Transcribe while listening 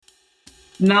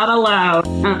Not allowed.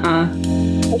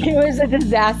 It was a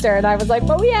disaster. And I was like,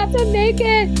 but we have to make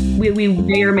it. We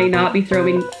may or may not be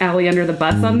throwing Allie under the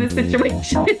bus on this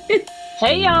situation.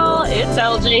 Hey y'all, it's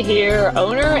LJ here,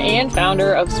 owner and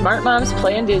founder of Smart Moms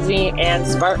Plan Disney and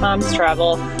Smart Moms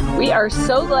Travel. We are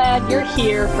so glad you're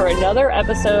here for another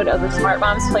episode of the Smart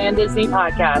Moms Plan Disney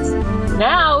podcast.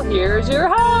 Now, here's your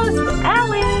host,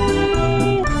 Allie.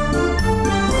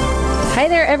 Hi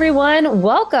there, everyone.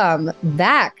 Welcome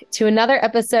back to another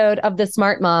episode of the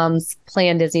Smart Moms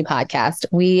Plan Disney podcast.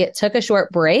 We took a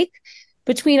short break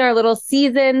between our little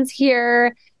seasons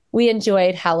here. We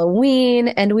enjoyed Halloween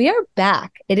and we are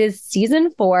back. It is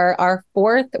season 4, our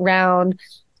 4th round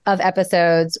of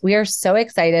episodes. We are so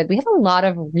excited. We have a lot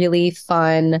of really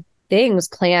fun things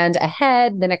planned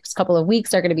ahead. The next couple of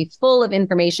weeks are going to be full of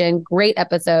information, great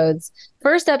episodes.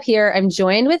 First up here, I'm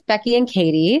joined with Becky and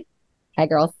Katie. Hi,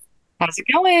 girls. How's it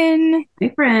going? Hey,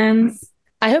 friends.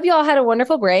 I hope you all had a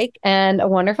wonderful break and a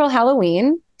wonderful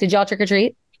Halloween. Did y'all trick or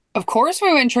treat? Of course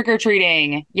we went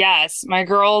trick-or-treating. Yes, my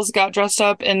girls got dressed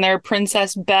up in their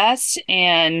princess best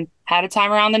and had a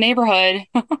time around the neighborhood.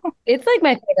 It's like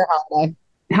my favorite holiday.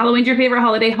 Halloween's your favorite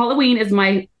holiday. Halloween is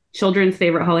my children's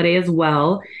favorite holiday as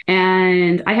well.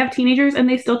 And I have teenagers and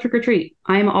they still trick or treat.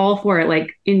 I'm all for it.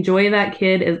 Like, enjoy that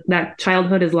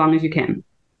childhood as long as you can.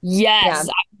 Yes,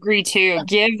 Yeah. I agree too.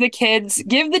 Give the teens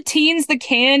the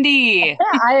candy.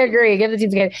 I agree. Give the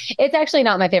teams a candy. It's actually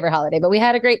not my favorite holiday, but we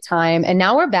had a great time. And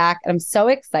now we're back. And I'm so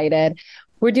excited.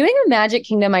 We're doing a Magic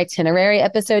Kingdom itinerary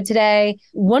episode today.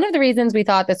 One of the reasons we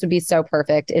thought this would be so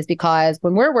perfect is because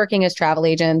when we're working as travel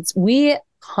agents, we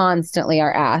constantly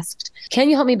are asked, can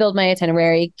you help me build my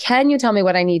itinerary? Can you tell me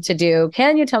what I need to do?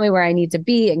 Can you tell me where I need to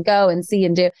be and go and see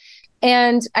and do?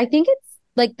 And I think it's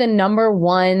like the number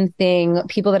one thing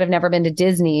people that have never been to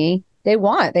Disney, they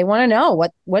want to know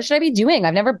what should I be doing?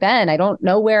 I've never been. I don't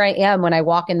know where I am when I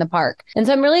walk in the park. And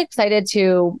so I'm really excited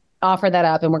to offer that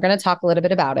up and we're going to talk a little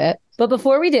bit about it. But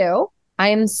before we do, I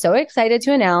am so excited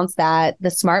to announce that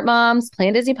the Smart Moms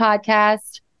Plan Disney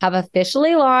podcast have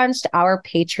officially launched our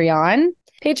Patreon.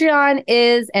 Patreon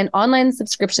is an online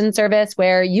subscription service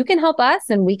where you can help us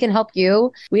and we can help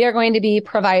you. We are going to be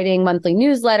providing monthly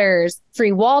newsletters,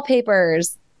 free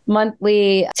wallpapers,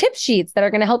 monthly tip sheets that are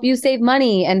going to help you save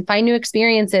money and find new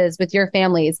experiences with your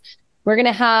families. We're going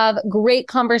to have great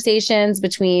conversations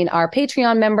between our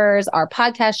Patreon members, our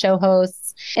podcast show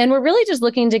hosts, and we're really just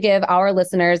looking to give our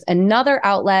listeners another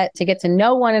outlet to get to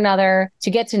know one another, to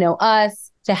get to know us,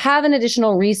 to have an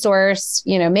additional resource.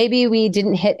 You know, maybe we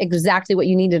didn't hit exactly what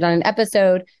you needed on an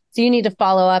episode, so you need to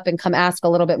follow up and come ask a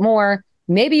little bit more.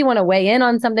 Maybe you want to weigh in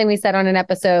on something we said on an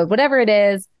episode, whatever it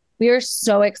is. We are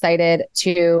so excited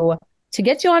to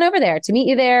get you on over there, to meet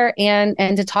you there and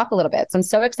to talk a little bit. So I'm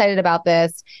so excited about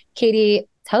this. Katie,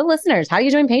 tell the listeners, how do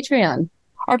you join Patreon?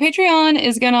 Our Patreon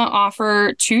is going to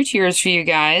offer 2 tiers for you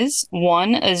guys.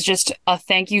 One is just a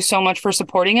thank you so much for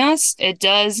supporting us. It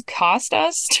does cost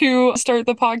us to start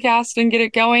the podcast and get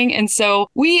it going. And so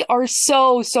we are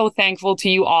so thankful to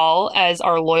you all as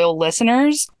our loyal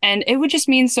listeners. And it would just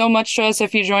mean so much to us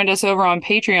if you joined us over on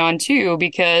Patreon too,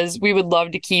 because we would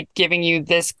love to keep giving you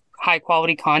this high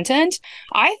quality content.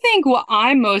 I think what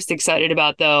I'm most excited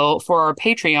about though for our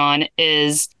Patreon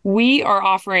is we are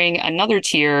offering another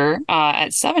tier at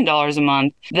 $7 a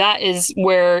month. That is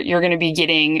where you're going to be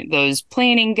getting those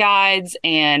planning guides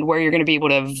and where you're going to be able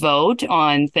to vote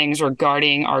on things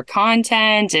regarding our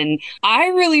content. And I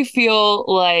really feel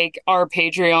like our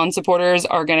Patreon supporters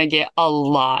are going to get a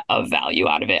lot of value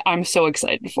out of it. I'm so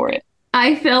excited for it.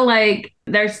 I feel like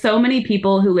there's so many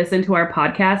people who listen to our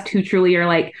podcast who truly are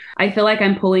like, I feel like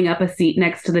I'm pulling up a seat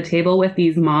next to the table with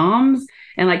these moms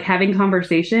and like having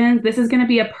conversations. This is going to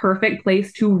be a perfect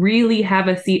place to really have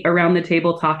a seat around the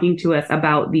table talking to us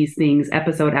about these things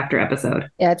episode after episode.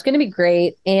 Yeah, it's going to be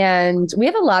great. And we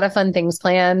have a lot of fun things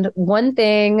planned. One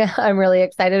thing I'm really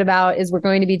excited about is we're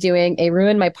going to be doing a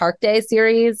Ruin My Park Day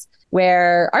series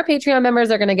where our Patreon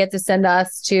members are going to get to send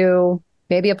us to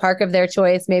maybe a park of their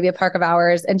choice, maybe a park of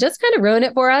ours, and just kind of ruin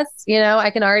it for us. You know,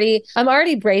 I'm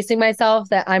already bracing myself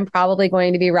that I'm probably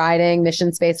going to be riding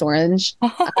Mission Space Orange.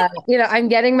 I'm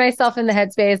getting myself in the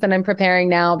headspace and I'm preparing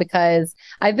now because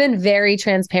I've been very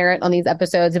transparent on these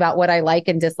episodes about what I like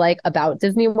and dislike about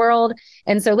Disney World.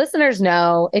 And so listeners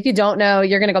know, if you don't know,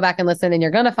 you're going to go back and listen and you're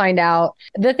going to find out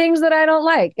the things that I don't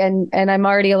like. And I'm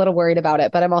already a little worried about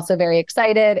it, but I'm also very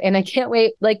excited and I can't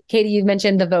wait. Like Katie, you've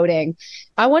mentioned the voting.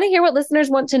 I want to hear what listeners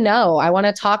listeners want to know. I want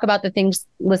to talk about the things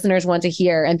listeners want to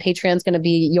hear, and Patreon's going to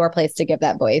be your place to give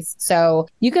that voice. So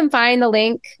you can find the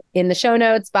link in the show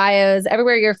notes, bios,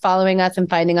 everywhere you're following us and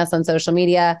finding us on social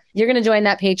media. You're going to join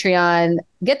that Patreon,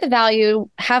 get the value,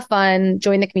 have fun,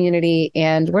 join the community,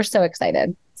 and we're so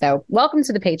excited. So welcome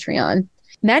to the Patreon.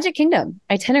 Magic Kingdom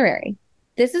Itinerary.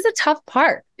 This is a tough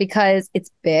part because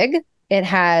it's big. It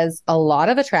has a lot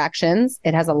of attractions.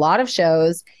 It has a lot of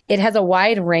shows. It has a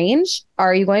wide range.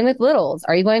 Are you going with littles?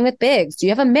 Are you going with bigs? Do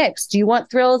you have a mix? Do you want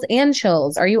thrills and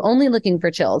chills? Are you only looking for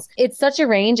chills? It's such a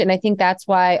range. And I think that's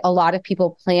why a lot of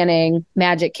people planning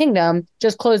Magic Kingdom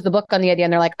just close the book on the idea.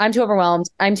 And they're like, I'm too overwhelmed.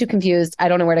 I'm too confused. I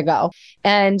don't know where to go.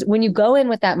 And when you go in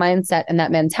with that mindset and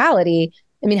that mentality,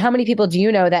 I mean, how many people do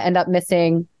you know that end up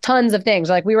missing tons of things?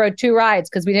 Like we rode 2 rides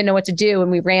because we didn't know what to do. And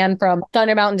we ran from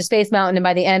Thunder Mountain to Space Mountain. And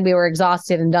by the end, we were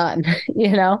exhausted and done, you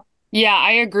know? Yeah,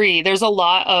 I agree. There's a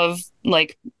lot of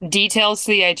like details to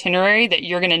the itinerary that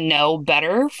you're going to know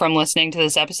better from listening to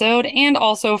this episode, and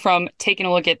also from taking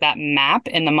a look at that map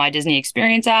in the My Disney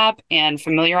Experience app and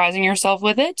familiarizing yourself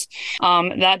with it.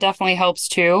 That definitely helps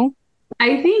too.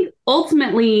 I think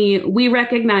ultimately we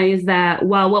recognize that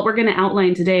while what we're going to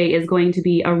outline today is going to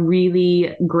be a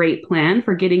really great plan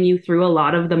for getting you through a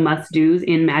lot of the must-dos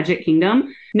in Magic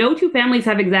Kingdom, no two families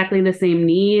have exactly the same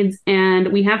needs,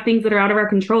 and we have things that are out of our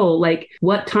control, like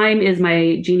what time is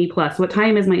my Genie Plus? What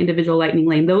time is my individual Lightning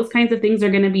Lane? Those kinds of things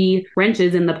are going to be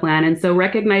wrenches in the plan. And so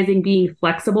recognizing being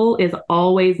flexible is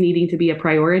always needing to be a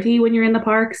priority when you're in the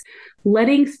parks.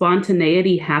 Letting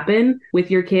spontaneity happen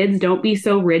with your kids. Don't be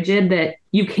so rigid that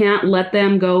you can't let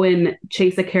them go and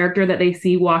chase a character that they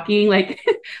see walking. Like,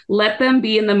 let them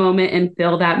be in the moment and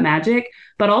feel that magic,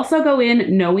 but also go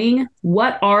in knowing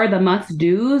what are the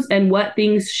must-dos and what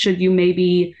things should you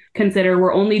maybe consider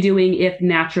we're only doing if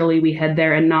naturally we head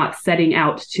there, and not setting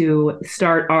out to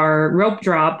start our rope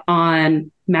drop on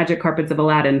Magic Carpets of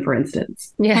Aladdin, for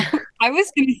instance. Yeah. I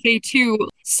was going to say too,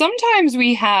 sometimes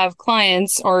we have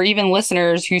clients or even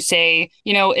listeners who say,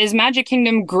 you know, is Magic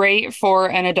Kingdom great for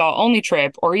an adult only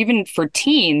trip or even for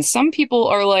teens? Some people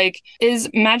are like, is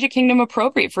Magic Kingdom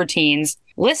appropriate for teens?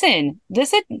 Listen,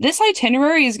 this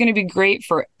itinerary is going to be great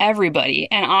for everybody.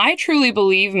 And I truly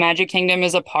believe Magic Kingdom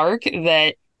is a park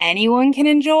that anyone can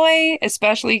enjoy,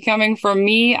 especially coming from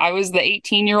me. I was the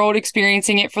 18-year-old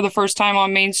experiencing it for the first time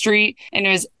on Main Street, and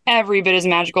it was every bit as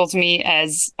magical to me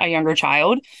as a younger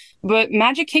child. But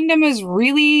Magic Kingdom is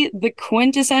really the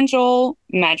quintessential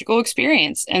magical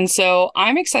experience. And so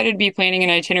I'm excited to be planning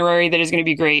an itinerary that is going to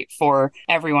be great for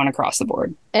everyone across the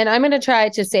board. And I'm going to try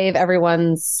to save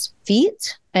everyone's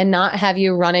feet and not have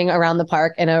you running around the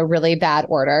park in a really bad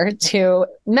order to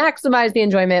maximize the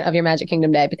enjoyment of your Magic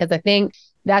Kingdom day, because I think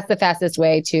that's the fastest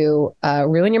way to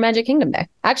ruin your Magic Kingdom day.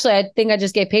 Actually, I think I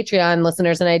just gave Patreon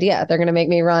listeners an idea. They're going to make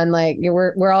me run like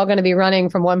we're all going to be running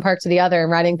from one park to the other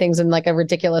and riding things in like a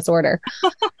ridiculous order.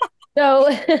 So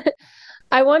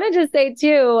I want to just say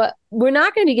too, we're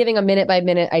not going to be giving a minute by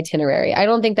minute itinerary. I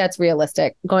don't think that's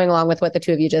realistic going along with what the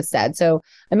two of you just said. So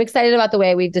I'm excited about the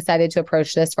way we've decided to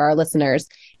approach this for our listeners.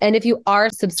 And if you are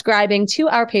subscribing to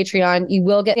our Patreon, you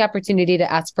will get the opportunity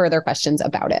to ask further questions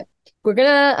about it. We're going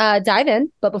to dive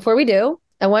in. But before we do,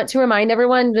 I want to remind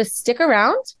everyone to stick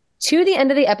around to the end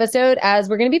of the episode, as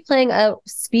we're going to be playing a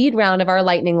speed round of our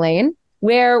Lightning Lane,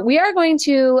 where we are going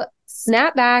to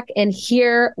snap back and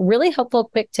hear really helpful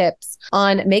quick tips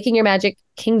on making your Magic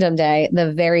Kingdom day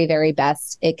the very, very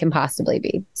best it can possibly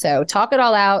be. So talk it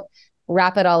all out,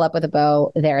 wrap it all up with a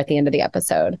bow there at the end of the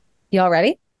episode. Y'all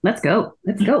ready? Let's go.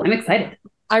 Let's go. I'm excited.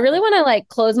 I really want to like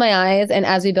close my eyes, and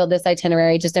as we build this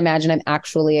itinerary, just imagine I'm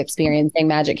actually experiencing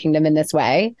Magic Kingdom in this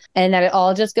way, and that it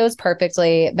all just goes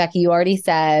perfectly. Becky, you already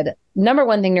said, number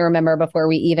one thing to remember before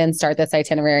we even start this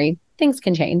itinerary, things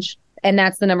can change. And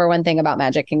that's the number one thing about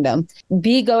Magic Kingdom.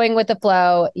 Be going with the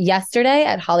flow. Yesterday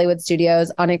at Hollywood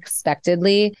Studios,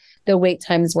 unexpectedly, the wait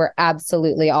times were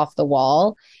absolutely off the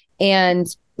wall.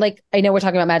 And like, I know we're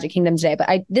talking about Magic Kingdom today,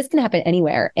 but this can happen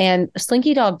anywhere. And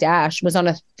Slinky Dog Dash was on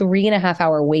a 3.5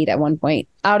 hour wait at one point,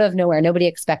 out of nowhere. Nobody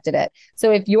expected it.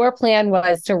 So if your plan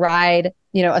was to ride,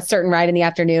 you know, a certain ride in the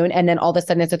afternoon, and then all of a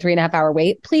sudden it's a 3.5 hour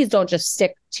wait, please don't just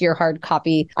stick to your hard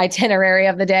copy itinerary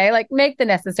of the day. Like, make the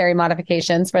necessary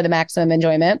modifications for the maximum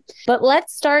enjoyment. But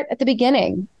let's start at the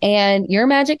beginning. And your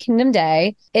Magic Kingdom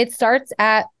day, it starts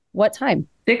at what time?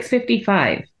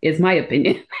 6:55 is my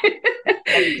opinion.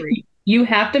 I agree. You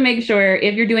have to make sure,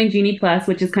 if you're doing Genie Plus,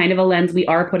 which is kind of a lens we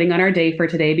are putting on our day for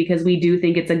today, because we do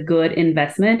think it's a good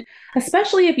investment,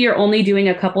 especially if you're only doing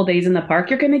a couple days in the park,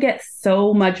 you're going to get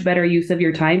so much better use of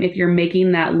your time if you're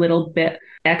making that little bit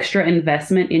extra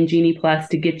investment in Genie Plus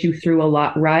to get you through a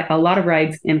lot of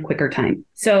rides in quicker time.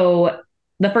 So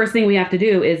the first thing we have to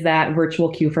do is that virtual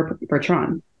queue for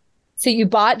Tron. So you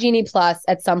bought Genie Plus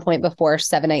at some point before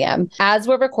 7 a.m. As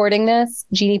we're recording this,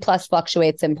 Genie Plus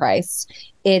fluctuates in price.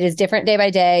 It is different day by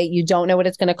day. You don't know what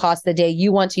it's going to cost the day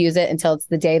you want to use it until it's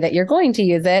the day that you're going to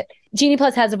use it. Genie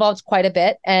Plus has evolved quite a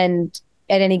bit, and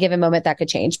at any given moment that could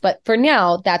change. But for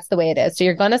now, that's the way it is. So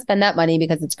you're going to spend that money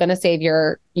because it's going to save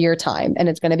your time and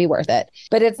it's going to be worth it.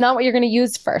 But it's not what you're going to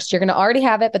use first. You're going to already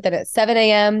have it, but then at 7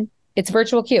 a.m., it's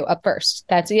virtual queue up first.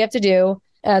 That's what you have to do.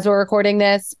 As we're recording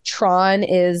this, Tron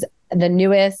is the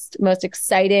newest, most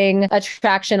exciting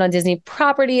attraction on Disney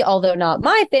property, although not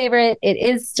my favorite. It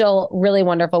is still really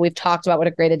wonderful. We've talked about what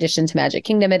a great addition to Magic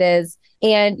Kingdom it is.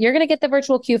 And you're going to get the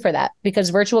virtual queue for that because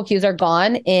virtual queues are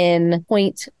gone in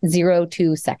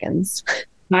 0.02 seconds.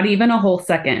 Not even a whole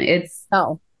second. It's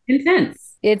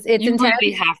intense. It's you intense.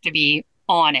 really have to be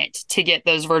on it to get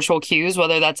those virtual queues,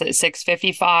 whether that's at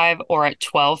 6:55 or at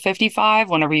 12:55,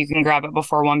 whenever you can grab it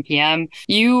before 1 p.m.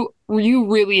 You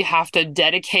really have to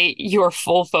dedicate your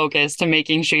full focus to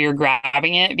making sure you're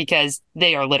grabbing it because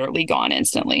they are literally gone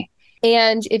instantly.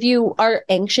 And if you are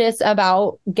anxious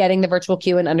about getting the virtual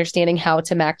queue and understanding how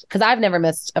to max, because I've never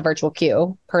missed a virtual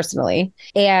queue personally,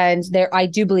 and I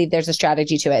do believe there's a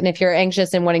strategy to it. And if you're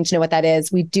anxious and wanting to know what that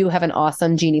is, we do have an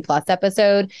awesome Genie Plus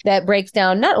episode that breaks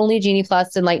down not only Genie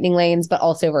Plus and Lightning Lanes, but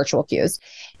also virtual queues.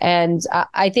 And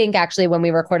I think actually when we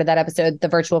recorded that episode, the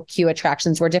virtual queue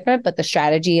attractions were different, but the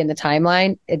strategy and the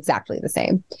timeline, exactly the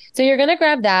same. So you're going to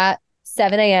grab that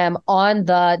 7 a.m. on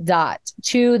the dot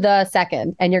to the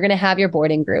second, and you're going to have your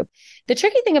boarding group. The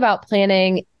tricky thing about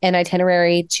planning an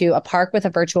itinerary to a park with a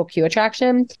virtual queue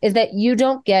attraction is that you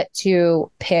don't get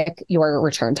to pick your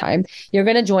return time. You're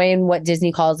going to join what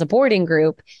Disney calls a boarding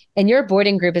group, and your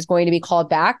boarding group is going to be called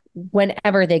back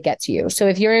whenever they get to you. So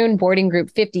if you're in boarding group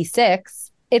 56,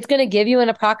 it's going to give you an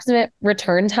approximate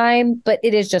return time, but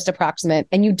it is just approximate.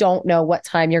 And you don't know what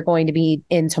time you're going to be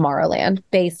in Tomorrowland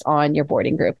based on your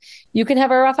boarding group. You can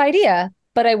have a rough idea,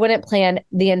 but I wouldn't plan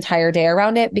the entire day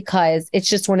around it because it's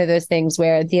just one of those things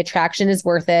where the attraction is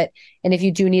worth it. And if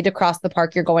you do need to cross the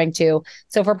park, you're going to.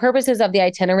 So for purposes of the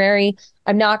itinerary,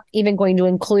 I'm not even going to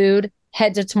include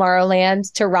head to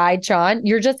Tomorrowland to ride Tron.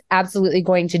 You're just absolutely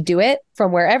going to do it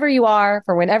from wherever you are,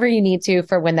 for whenever you need to,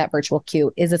 for when that virtual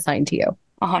queue is assigned to you.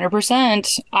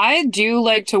 100%. I do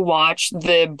like to watch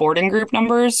the boarding group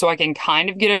numbers so I can kind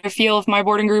of get a feel if my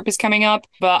boarding group is coming up,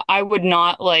 but I would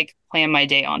not plan my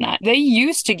day on that. They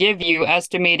used to give you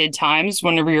estimated times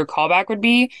whenever your callback would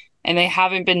be, and they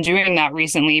haven't been doing that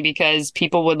recently because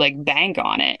people would bank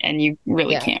on it, and you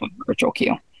really can't with virtual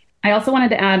queue. I also wanted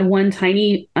to add one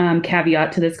tiny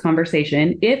caveat to this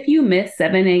conversation. If you miss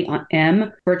 7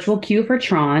 a.m. virtual queue for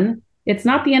Tron, it's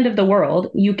not the end of the world.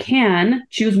 You can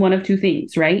choose one of two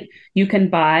things, right? You can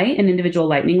buy an individual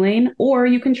Lightning Lane, or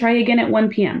you can try again at 1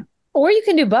 p.m. Or you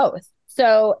can do both.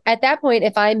 So at that point,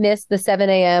 if I miss the 7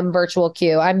 a.m. virtual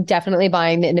queue, I'm definitely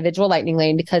buying the individual Lightning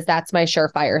Lane because that's my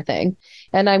surefire thing.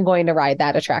 And I'm going to ride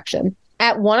that attraction.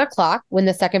 At 1 o'clock, when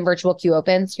the second virtual queue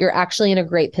opens, you're actually in a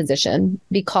great position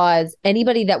because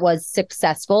anybody that was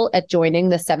successful at joining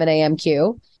the 7 a.m.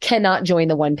 queue cannot join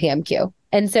the 1 p.m. queue.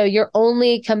 And so your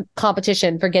only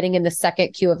competition for getting in the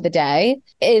second queue of the day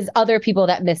is other people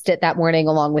that missed it that morning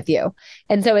along with you.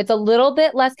 And so it's a little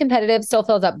bit less competitive, still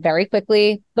fills up very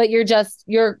quickly, but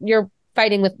you're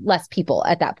fighting with less people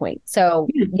at that point. So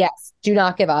yes, do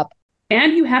not give up.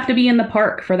 And you have to be in the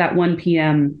park for that 1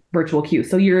 p.m. virtual queue.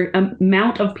 So your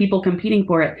amount of people competing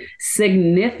for it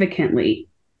significantly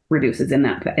reduces in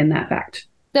that fact.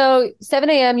 So 7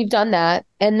 a.m., you've done that.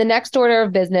 And the next order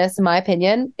of business, in my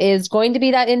opinion, is going to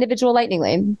be that individual Lightning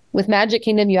Lane. With Magic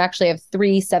Kingdom, you actually have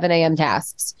 3 7 a.m.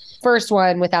 tasks. First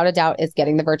one, without a doubt, is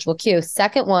getting the virtual queue.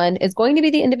 Second one is going to be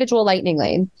the individual Lightning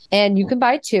Lane. And you can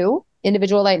buy 2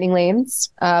 individual Lightning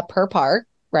Lanes per park,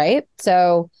 right?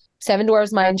 So Seven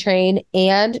Dwarfs Mine Train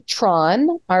and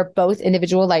Tron are both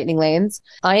individual Lightning Lanes.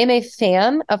 I am a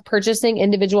fan of purchasing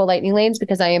individual Lightning Lanes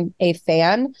because I am a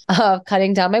fan of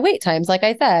cutting down my wait times. Like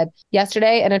I said,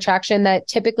 yesterday, an attraction that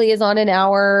typically is on an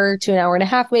hour to an hour and a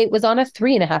half wait was on a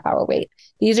 3.5 hour wait.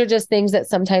 These are just things that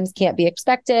sometimes can't be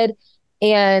expected.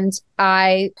 And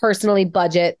I personally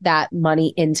budget that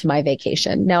money into my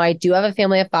vacation. Now, I do have a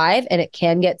family of 5 and it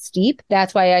can get steep.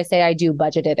 That's why I say I do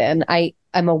budget it in.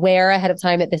 I'm aware ahead of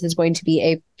time that this is going to be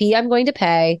a fee I'm going to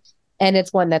pay. and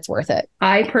it's one that's worth it.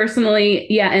 I personally,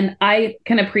 and I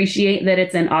can appreciate that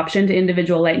it's an option to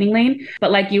individual lightning lane.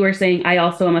 But like you were saying, I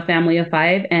also am a family of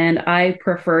 5, and I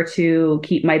prefer to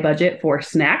keep my budget for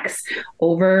snacks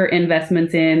over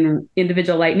investments in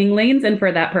individual lightning lanes. And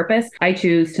for that purpose, I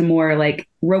choose to more like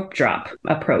rope drop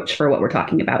approach for what we're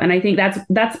talking about. And I think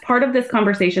that's part of this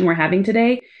conversation we're having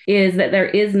today, is that there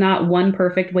is not one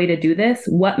perfect way to do this.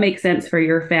 What makes sense for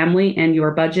your family and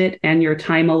your budget and your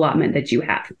time allotment that you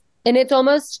have. And it's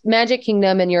almost Magic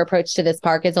Kingdom, and your approach to this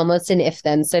park is almost an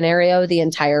if-then scenario the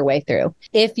entire way through.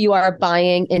 If you are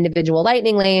buying individual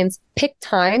lightning lanes, pick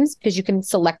times, because you can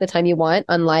select the time you want.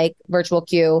 Unlike virtual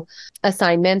queue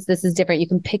assignments, this is different. You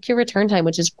can pick your return time,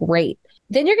 which is great.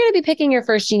 Then you're going to be picking your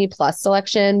first Genie Plus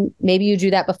selection. Maybe you do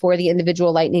that before the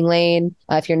individual lightning lane.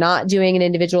 If you're not doing an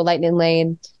individual lightning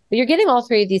lane, but you're getting all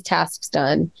 3 of these tasks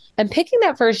done. And picking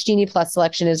that first Genie Plus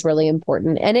selection is really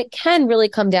important. And it can really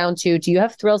come down to, do you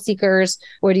have thrill seekers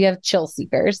or do you have chill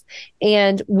seekers?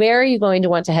 And where are you going to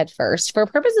want to head first? For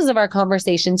purposes of our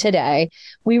conversation today,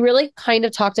 we really kind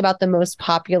of talked about the most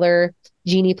popular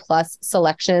Genie Plus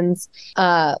selections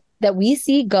that we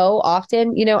see go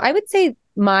often. I would say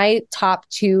my top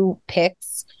 2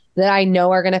 picks that I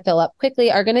know are going to fill up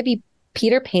quickly are going to be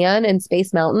Peter Pan and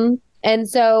Space Mountain. And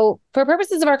so for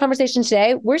purposes of our conversation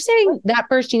today, we're saying that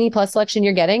first Genie Plus selection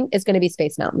you're getting is going to be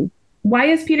Space Mountain. Why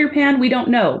is Peter Pan? We don't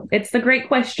know. It's the great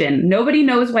question. Nobody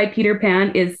knows why Peter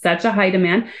Pan is such a high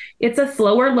demand. It's a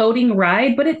slower loading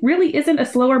ride, but it really isn't a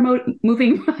slower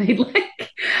moving ride.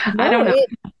 I don't know.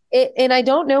 And I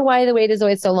don't know why the wait is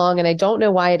always so long. And I don't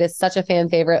know why it is such a fan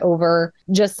favorite over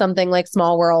just something like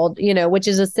Small World, which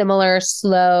is a similar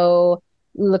slow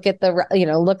look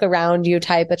around you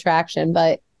type attraction.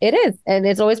 But it is. And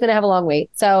it's always going to have a long wait.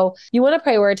 So you want to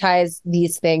prioritize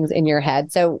these things in your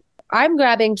head. So I'm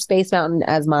grabbing Space Mountain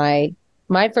as my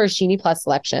first Genie Plus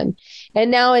selection. And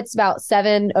now it's about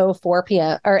 7:04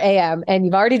 p.m. or a.m. And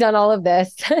you've already done all of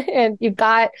this and you've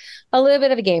got a little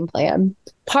bit of a game plan.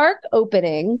 Park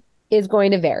opening is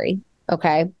going to vary.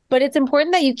 Okay. But it's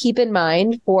important that you keep in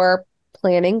mind, for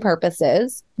planning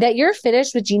purposes, that you're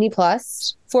finished with Genie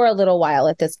Plus for a little while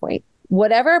at this point.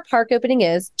 Whatever park opening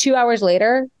is, 2 hours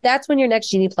later, that's when your next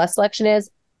Genie Plus selection is,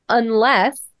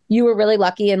 unless you were really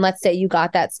lucky and let's say you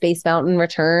got that Space Mountain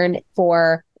return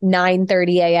for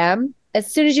 9:30 a.m.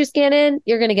 As soon as you scan in,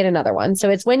 you're going to get another one. So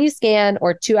it's when you scan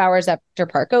or 2 hours after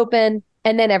park open,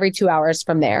 and then every 2 hours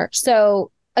from there.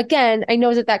 So again, I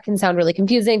know that can sound really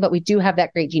confusing, but we do have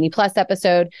that great Genie Plus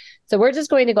episode. So we're just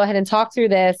going to go ahead and talk through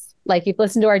this like you've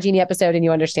listened to our Genie episode and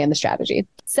you understand the strategy.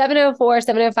 7:04,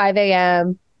 7:05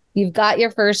 a.m. You've got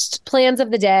your first plans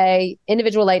of the day,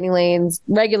 individual lightning lanes,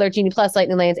 regular Genie Plus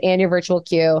lightning lanes, and your virtual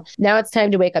queue. Now it's time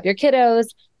to wake up your kiddos.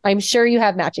 I'm sure you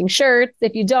have matching shirts.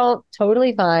 If you don't,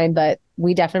 totally fine, but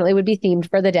we definitely would be themed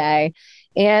for the day.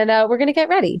 And we're going to get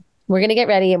ready. We're going to get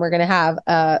ready and we're going to have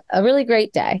a really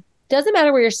great day. Doesn't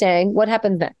matter where you're staying. What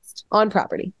happens next on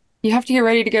property? You have to get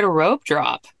ready to get a rope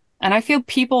drop. And I feel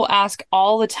people ask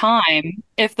all the time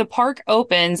if the park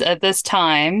opens at this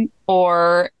time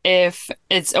or if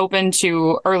it's open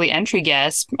to early entry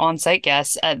guests, on-site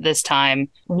guests at this time,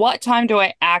 what time do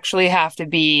I actually have to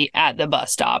be at the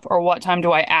bus stop? Or what time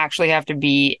do I actually have to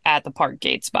be at the park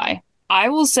gates by? I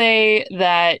will say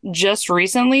that just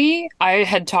recently I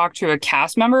had talked to a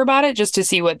cast member about it just to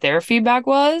see what their feedback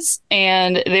was.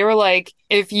 And they were like,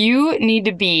 if you need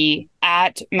to be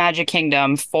at Magic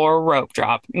Kingdom for rope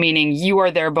drop, meaning you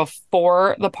are there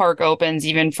before the park opens,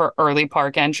 even for early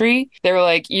park entry, they were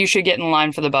like, you should get in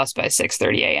line for the bus by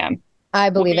 6:30 a.m. I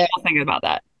believe it. What do you think about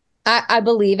that? I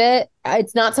believe it.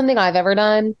 It's not something I've ever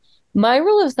done. My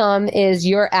rule of thumb is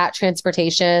you're at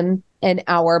transportation an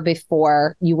hour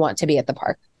before you want to be at the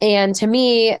park. And to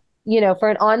me, for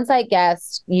an on-site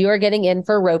guest, you are getting in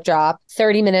for rope drop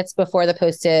 30 minutes before the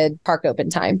posted park open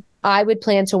time. I would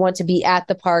plan to want to be at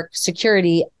the park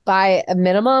security by a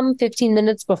minimum 15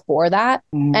 minutes before that.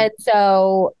 Mm-hmm. And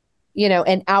so,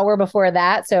 an hour before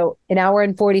that, so an hour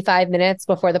and 45 minutes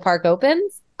before the park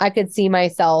opens, I could see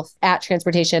myself at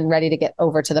transportation ready to get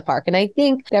over to the park. And I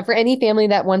think that for any family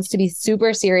that wants to be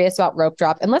super serious about rope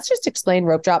drop, and let's just explain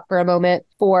rope drop for a moment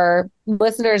for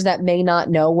listeners that may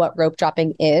not know what rope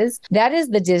dropping is. That is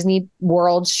the Disney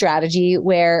World strategy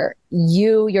where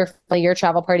your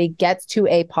travel party gets to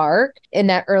a park in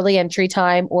that early entry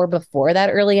time or before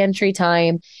that early entry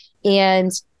time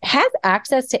and has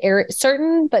access to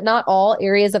certain, but not all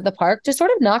areas of the park to sort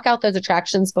of knock out those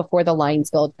attractions before the lines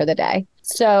build for the day.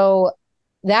 So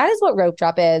that is what rope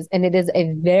drop is. And it is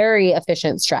a very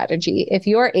efficient strategy. If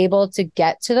you are able to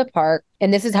get to the park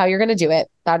And this is how you're going to do it.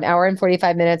 About an hour and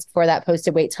 45 minutes before that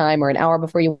posted wait time, or an hour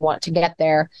before you want to get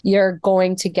there, you're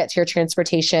going to get to your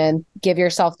transportation, give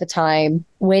yourself the time,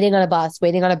 waiting on a bus,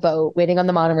 waiting on a boat, waiting on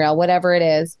the monorail, whatever it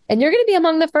is. And you're going to be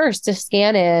among the first to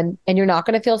scan in, and you're not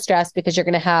going to feel stressed because you're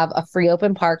going to have a free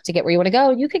open park to get where you want to go.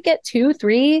 You could get 2,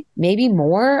 3, maybe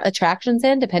more attractions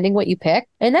in, depending what you pick.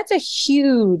 And that's a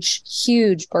huge,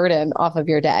 huge burden off of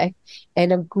your day,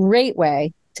 and a great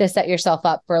way to set yourself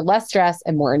up for less stress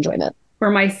and more enjoyment. For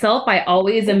myself, I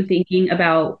always am thinking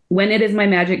about when it is my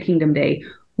Magic Kingdom day,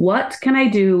 what can I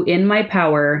do in my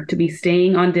power to be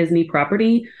staying on Disney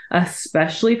property,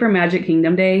 especially for Magic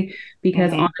Kingdom Day?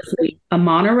 Because honestly, a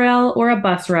monorail or a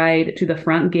bus ride to the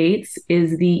front gates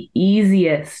is the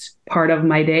easiest part of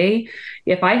my day.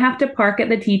 If I have to park at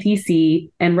the TTC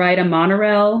and ride a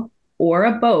monorail or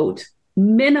a boat,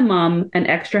 minimum an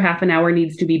extra half an hour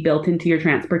needs to be built into your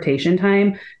transportation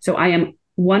time. So I am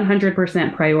 100%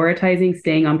 prioritizing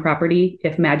staying on property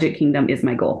if Magic Kingdom is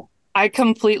my goal. I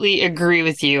completely agree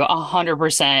with you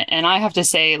 100%. And I have to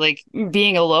say, like,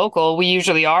 being a local, we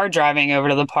usually are driving over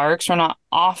to the parks. We're not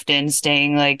often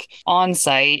staying like on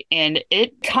site, and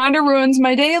it kind of ruins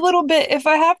my day a little bit if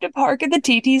I have to park at the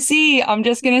TTC. I'm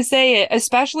just going to say it,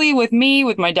 especially with me,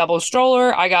 with my double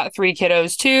stroller. I got 3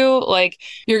 kiddos too. Like,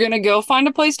 you're going to go find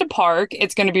a place to park.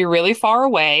 It's going to be really far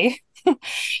away.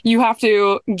 You have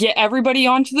to get everybody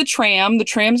onto the tram. The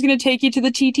tram's going to take you to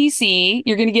the TTC.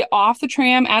 You're going to get off the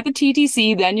tram at the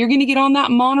TTC. Then you're going to get on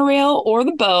that monorail or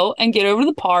the boat and get over to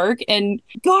the park. And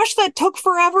gosh, that took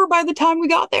forever by the time we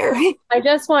got there. I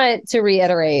just want to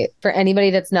reiterate for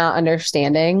anybody that's not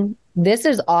understanding, this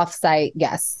is off-site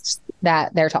guests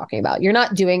that they're talking about. You're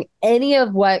not doing any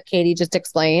of what Katie just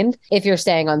explained if you're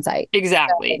staying on site.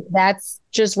 Exactly. So that's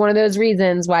just one of those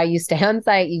reasons why you stay on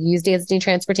site. You use Disney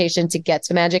transportation to get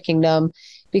to Magic Kingdom,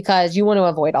 because you want to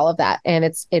avoid all of that. And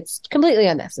it's completely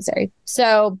unnecessary.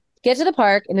 So get to the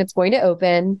park and it's going to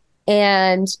open,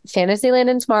 and Fantasyland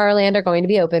and Tomorrowland are going to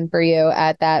be open for you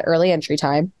at that early entry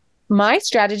time. My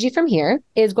strategy from here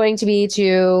is going to be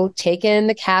to take in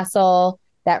the castle,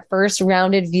 that first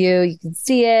rounded view. You can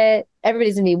see it.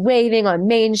 Everybody's going to be waving on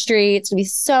Main Street. It's going to be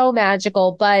so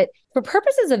magical. But for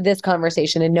purposes of this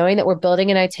conversation and knowing that we're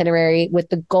building an itinerary with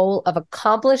the goal of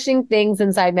accomplishing things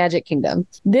inside Magic Kingdom,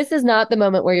 this is not the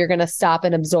moment where you're going to stop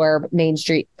and absorb Main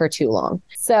Street for too long.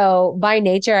 So by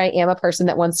nature, I am a person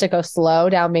that wants to go slow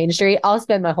down Main Street. I'll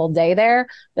spend my whole day there,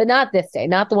 but not this day,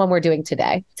 not the one we're doing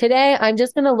today. Today, I'm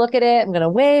just going to look at it. I'm going to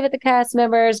wave at the cast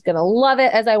members, going to love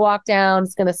it as I walk down.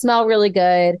 It's going to smell really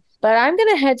good. But I'm going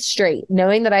to head straight,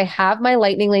 knowing that I have my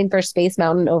lightning lane for Space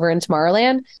Mountain over in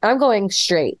Tomorrowland. I'm going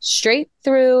straight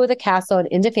through the castle and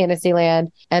into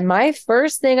Fantasyland. And my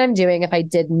first thing I'm doing, if I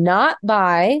did not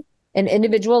buy an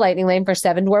individual lightning lane for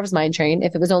Seven Dwarfs Mine Train,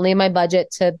 if it was only in my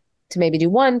budget to maybe do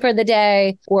one for the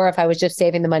day, or if I was just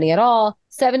saving the money at all,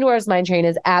 Seven Dwarfs Mine Train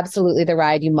is absolutely the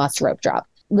ride you must rope drop.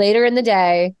 Later in the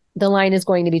day, the line is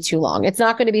going to be too long. It's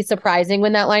not going to be surprising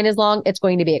when that line is long. It's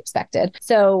going to be expected.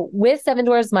 So with Seven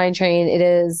Dwarfs Mine Train, it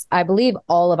is, I believe,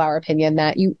 all of our opinion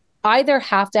that you either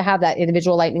have to have that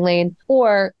individual lightning lane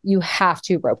or you have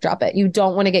to rope drop it. You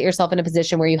don't want to get yourself in a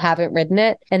position where you haven't ridden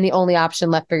it and the only option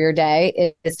left for your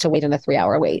day is to wait in a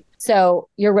 3-hour wait. So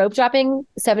you're rope dropping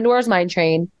Seven Dwarfs Mine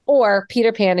Train or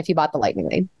Peter Pan if you bought the lightning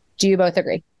lane. Do you both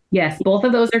agree? Yes, both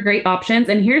of those are great options.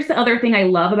 And here's the other thing I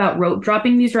love about rope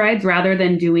dropping these rides rather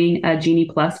than doing a Genie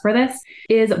Plus for this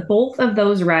is both of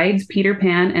those rides, Peter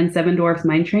Pan and Seven Dwarfs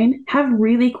Mine Train, have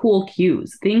really cool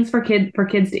cues, things for kids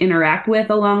to interact with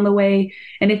along the way.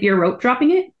 And if you're rope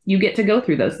dropping it, you get to go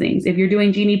through those things. If you're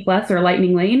doing Genie Plus or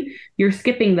Lightning Lane, you're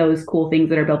skipping those cool things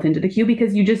that are built into the queue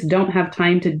because you just don't have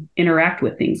time to interact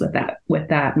with things with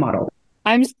that model.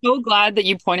 I'm so glad that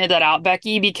you pointed that out,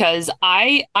 Becky, because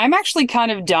I'm actually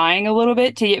kind of dying a little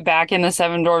bit to get back in the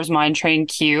Seven Dwarfs Mine Train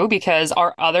queue, because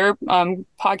our other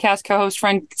podcast co-host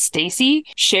friend Stacy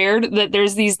shared that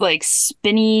there's these like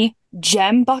spinny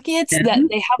gem buckets that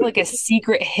they have like a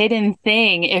secret hidden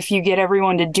thing if you get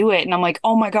everyone to do it. And I'm like,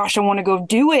 oh my gosh, I want to go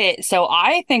do it. So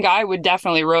I think I would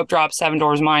definitely rope drop Seven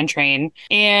Dwarfs Mine Train.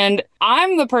 And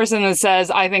I'm the person that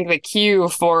says I think the queue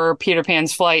for Peter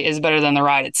Pan's flight is better than the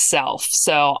ride itself.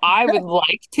 So I would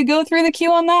like to go through the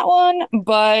queue on that one,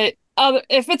 but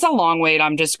if it's a long wait,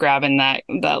 I'm just grabbing that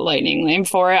lightning lane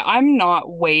for it. I'm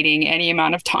not waiting any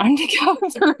amount of time to go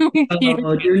through.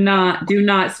 Oh, do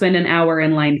not spend an hour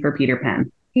in line for Peter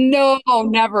Pan. No,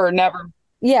 never.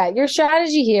 Yeah, your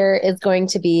strategy here is going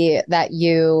to be that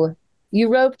you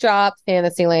rope drop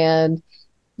Fantasyland.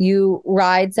 You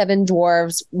ride Seven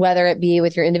Dwarfs, whether it be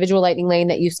with your individual lightning lane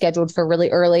that you scheduled for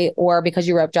really early, or because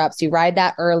you rope drops, you ride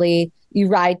that early. You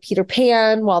ride Peter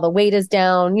Pan while the weight is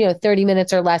down. 30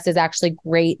 minutes or less is actually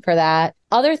great for that.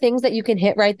 Other things that you can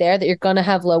hit right there that you're going to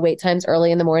have low wait times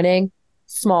early in the morning: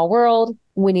 Small World,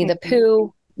 Winnie the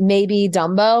Pooh, maybe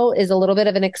Dumbo is a little bit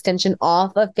of an extension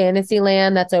off of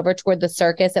Fantasyland. That's over toward the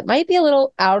circus. It might be a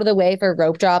little out of the way for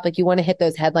rope drop. Like, you want to hit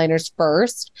those headliners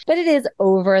first, but it is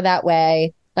over that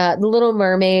way. The Little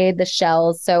Mermaid, the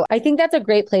Shells. So I think that's a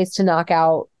great place to knock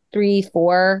out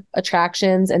 3-4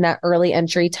 attractions in that early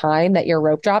entry time that you're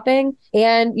rope dropping.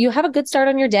 And you have a good start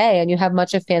on your day, and you have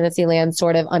much of Fantasyland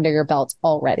sort of under your belt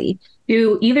already.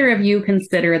 Do either of you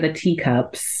consider the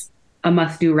teacups a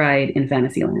must-do ride in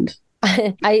Fantasyland?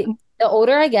 The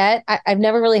older I get, I've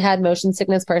never really had motion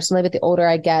sickness personally, but the older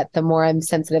I get, the more I'm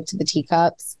sensitive to the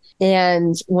teacups.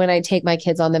 And when I take my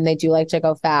kids on them, they do like to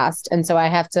go fast. And so I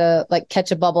have to like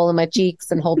catch a bubble in my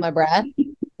cheeks and hold my breath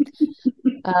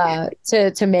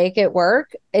to make it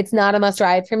work. It's not a must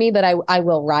ride for me, but I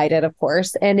will ride it, of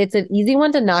course. And it's an easy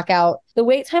one to knock out. The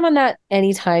wait time on that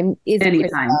anytime is Anytime.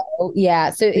 pretty low.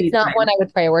 Yeah. So it's not one I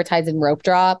would prioritize in rope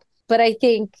drop, but I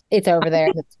think it's over there.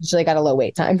 It's usually got a low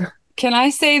wait time. Can I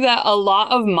say that a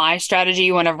lot of my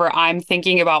strategy whenever I'm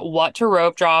thinking about what to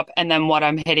rope drop and then what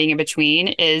I'm hitting in between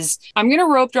is I'm going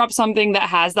to rope drop something that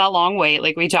has that long wait,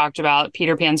 like we talked about,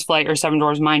 Peter Pan's Flight or Seven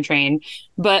Dwarfs Mine Train.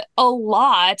 But a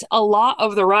lot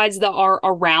of the rides that are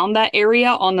around that area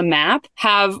on the map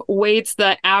have waits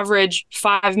that average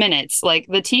 5 minutes. Like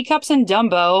the Teacups and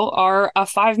Dumbo are a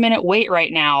 5-minute wait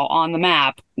right now on the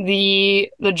map. The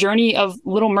Journey of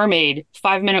Little Mermaid,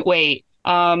 5-minute wait.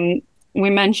 We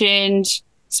mentioned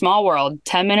Small World,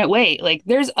 10-minute wait. Like,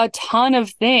 there's a ton of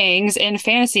things in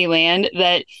Fantasyland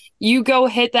that you go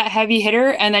hit that heavy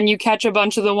hitter and then you catch a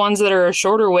bunch of the ones that are a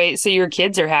shorter wait, so your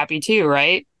kids are happy too,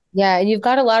 right? Yeah, and you've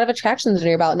got a lot of attractions under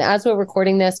your belt. And as we're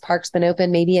recording this, park's been open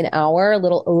maybe an hour, a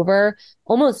little over,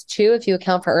 almost 2 if you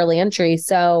account for early entry.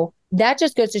 So that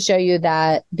just goes to show you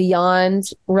that beyond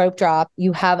rope drop,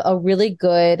 you have a really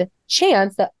good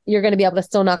chance that you're going to be able to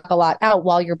still knock a lot out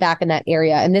while you're back in that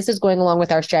area. And this is going along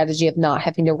with our strategy of not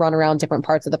having to run around different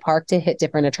parts of the park to hit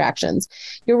different attractions.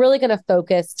 You're really going to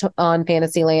focus on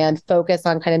Fantasyland, focus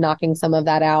on kind of knocking some of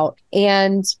that out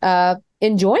and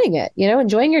enjoying it,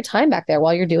 enjoying your time back there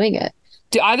while you're doing it.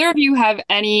 Do either of you have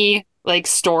any like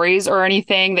stories or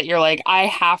anything that you're like, I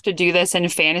have to do this in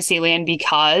Fantasyland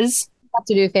because? Have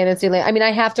to do Fantasyland. I mean,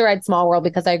 I have to ride Small World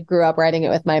because I grew up riding it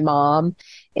with my mom,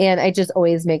 and it just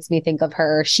always makes me think of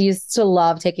her. She used to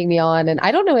love taking me on, and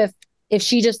I don't know if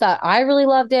she just thought I really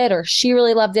loved it or she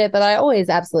really loved it, but I always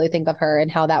absolutely think of her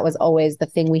and how that was always the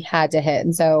thing we had to hit.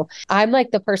 And so I'm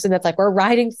like the person that's like, we're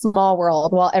riding Small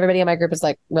World, while everybody in my group is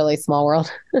like, really, Small World?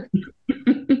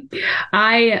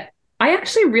 I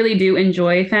actually really do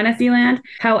enjoy Fantasyland.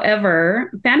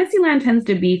 However, Fantasyland tends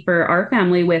to be for our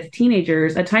family with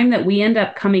teenagers, a time that we end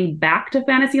up coming back to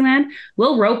Fantasyland.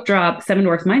 We'll rope drop Seven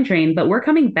Dwarfs Mine Train, but we're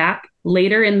coming back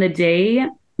later in the day,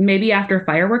 maybe after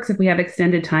fireworks if we have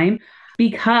extended time,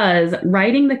 because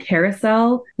riding the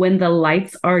carousel when the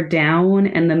lights are down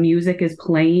and the music is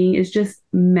playing is just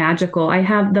magical. I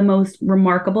have the most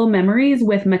remarkable memories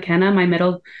with McKenna, my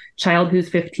middle child who's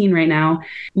 15 right now.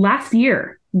 Last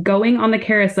year, going on the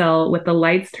carousel with the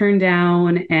lights turned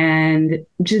down and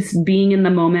just being in the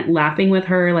moment, laughing with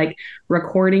her, like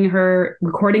recording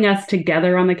us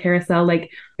together on the carousel. Like,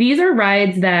 these are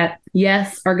rides that,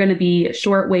 yes, are going to be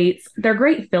short waits. They're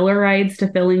great filler rides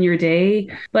to fill in your day.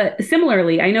 But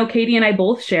similarly, I know Katie and I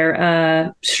both share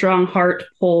a strong heart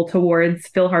pull towards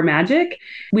PhilharMagic.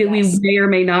 We may or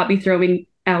may not be throwing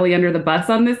Allie under the bus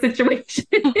on this situation.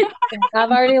 I've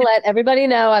already let everybody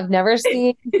know I've never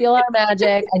seen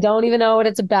PhilharMagic. I don't even know what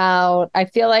it's about. I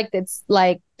feel like it's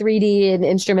like 3D and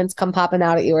instruments come popping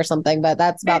out at you or something, but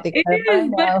that's about the it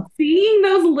is, but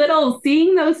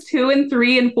seeing those 2 and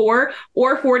 3 and 4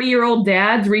 or 40-year-old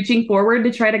dads reaching forward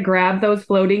to try to grab those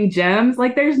floating gems,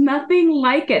 like, there's nothing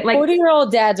like it. Like,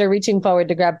 40-year-old dads are reaching forward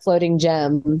to grab floating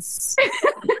gems.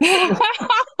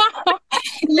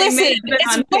 Listen,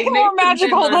 it's way more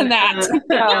magical than that.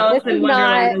 Alice in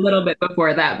Wonderland a little bit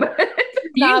before that, but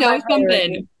you know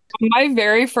something. My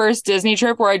very first Disney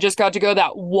trip, where I just got to go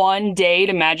that one day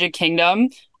to Magic Kingdom,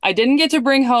 I didn't get to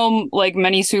bring home like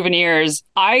many souvenirs.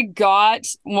 I got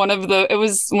one of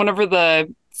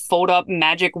the fold up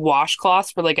magic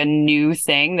washcloths for like a new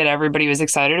thing that everybody was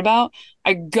excited about.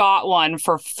 I got one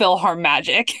for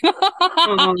PhilharMagic.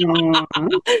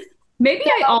 Maybe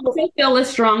I also feel a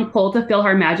strong pull to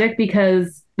PhilharMagic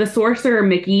because the Sorcerer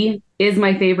Mickey is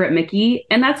my favorite Mickey.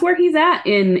 And that's where he's at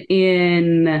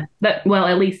in that, well,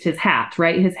 at least his hat,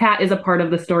 right? His hat is a part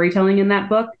of the storytelling in that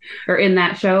book or in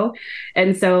that show.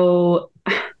 And so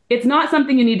it's not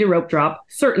something you need to rope drop.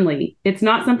 Certainly. It's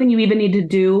not something you even need to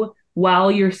do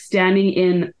while you're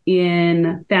standing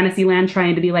in Fantasyland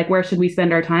trying to be like, where should we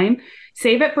spend our time?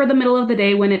 Save it for the middle of the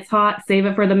day when it's hot. Save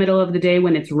it for the middle of the day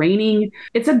when it's raining.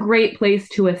 It's a great place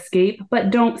to escape,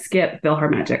 but don't skip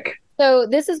PhilharMagic. So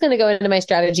this is going to go into my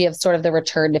strategy of sort of the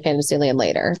return to Fantasyland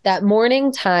later. That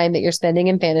morning time that you're spending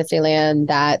in Fantasyland,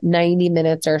 that 90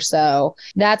 minutes or so,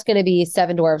 that's going to be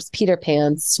Seven Dwarfs, Peter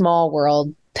Pan, Small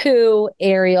World, Pooh,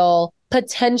 Ariel,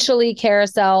 potentially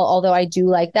Carousel, although I do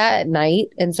like that at night.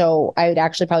 And so I would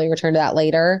actually probably return to that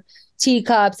later.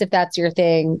 Teacups, if that's your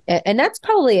thing. And that's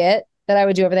probably it that I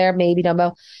would do over there. Maybe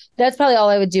Dumbo. That's probably all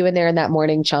I would do in there in that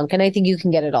morning chunk. And I think you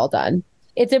can get it all done.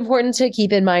 It's important to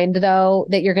keep in mind, though,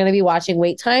 that you're going to be watching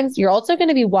wait times. You're also going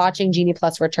to be watching Genie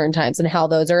Plus return times and how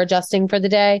those are adjusting for the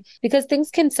day, because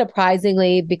things can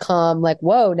surprisingly become like,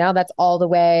 whoa, now that's all the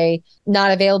way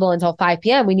not available until 5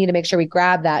 p.m. We need to make sure we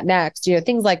grab that next,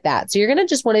 things like that. So you're going to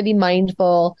just want to be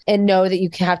mindful and know that you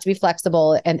have to be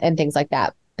flexible and things like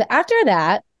that. But after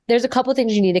that, there's a couple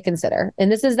things you need to consider. And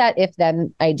this is that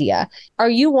if-then idea. Are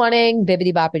you wanting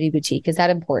Bibbidi Boppidi Boutique? Is that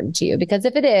important to you? Because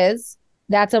if it is,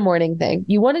 that's a morning thing.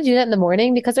 You want to do that in the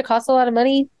morning because it costs a lot of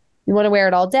money. You want to wear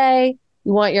it all day.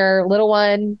 You want your little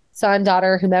one, son,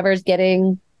 daughter, whomever's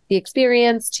getting the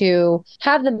experience to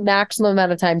have the maximum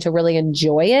amount of time to really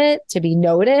enjoy it, to be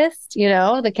noticed.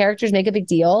 The characters make a big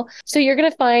deal. So you're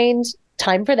going to find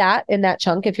time for that in that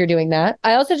chunk if you're doing that.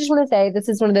 I also just want to say this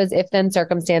is one of those if-then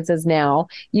circumstances now.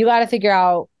 You got to figure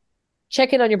out,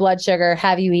 check in on your blood sugar.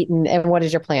 Have you eaten? And what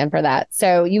is your plan for that?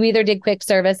 So you either did quick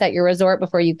service at your resort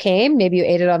before you came. Maybe you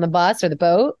ate it on the bus or the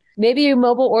boat. Maybe you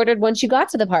mobile ordered once you got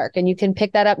to the park and you can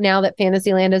pick that up now that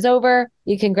Fantasyland is over.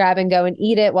 You can grab and go and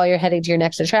eat it while you're heading to your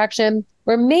next attraction.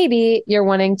 Or maybe you're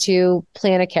wanting to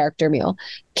plan a character meal.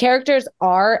 Characters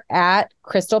are at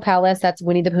Crystal Palace. That's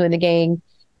Winnie the Pooh and the gang.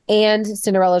 And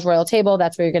Cinderella's Royal Table.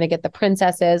 That's where you're going to get the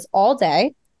princesses all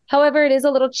day. However, it is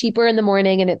a little cheaper in the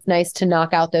morning and it's nice to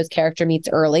knock out those character meets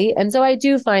early. And so I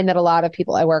do find that a lot of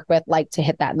people I work with like to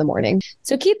hit that in the morning.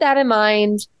 So keep that in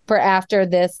mind for after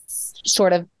this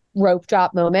sort of rope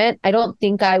drop moment. I don't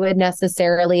think I would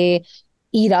necessarily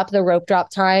eat up the rope drop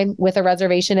time with a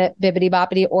reservation at Bibbidi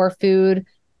Boppidi or food,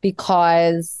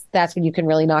 because that's when you can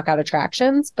really knock out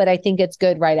attractions. But I think it's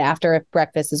good right after if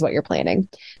breakfast is what you're planning.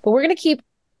 But we're going to keep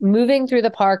moving through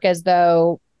the park as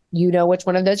though you know which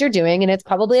one of those you're doing. And it's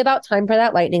probably about time for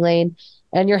that lightning lane.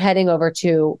 And you're heading over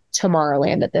to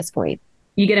Tomorrowland at this point.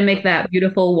 You get to make that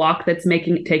beautiful walk that's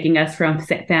taking us from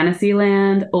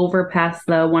Fantasyland over past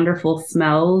the wonderful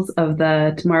smells of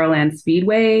the Tomorrowland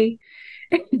Speedway.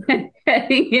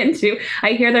 Heading into,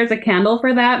 I hear there's a candle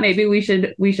for that. Maybe we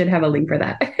should have a link for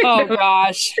that. Oh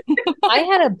gosh. I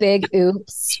had a big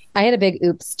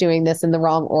oops doing this in the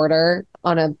wrong order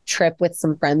on a trip with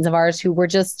some friends of ours who were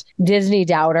just Disney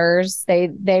doubters.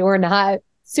 They were not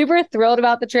super thrilled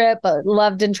about the trip, but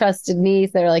loved and trusted me.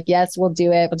 So they're like, yes, we'll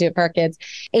do it. We'll do it for our kids.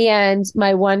 And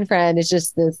my one friend is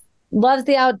just loves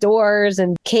the outdoors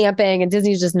and camping, and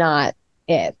Disney's just not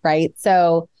it, right?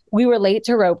 So we were late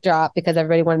to rope drop because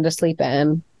everybody wanted to sleep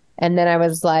in. And then I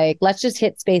was like, let's just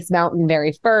hit Space Mountain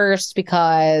very first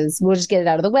because we'll just get it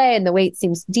out of the way. And the wait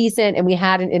seems decent. And we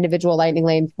had an individual lightning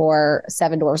lane for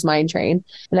Seven Dwarfs Mine Train.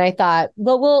 And I thought,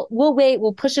 well, we'll wait.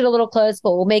 We'll push it a little close,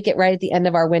 but we'll make it right at the end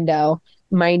of our window.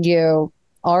 Mind you,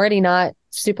 already not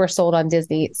super sold on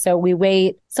Disney. So we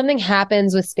wait. Something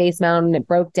happens with Space Mountain. It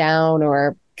broke down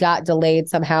or got delayed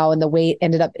somehow, and the wait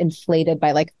ended up inflated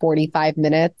by like 45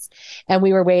 minutes. And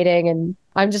we were waiting, and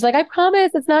I'm just like, I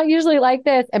promise it's not usually like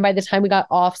this. And by the time we got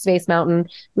off Space Mountain,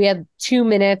 we had 2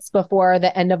 minutes before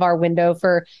the end of our window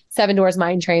for Seven Dwarfs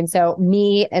Mine Train. So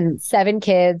me and 7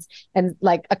 kids and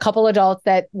like a couple adults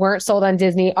that weren't sold on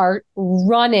Disney are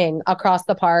running across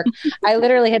the park. I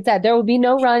literally had said, there will be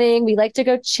no running. We like to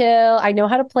go chill. I know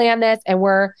how to plan this. And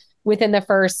we're within the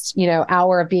first,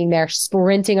 hour of being there,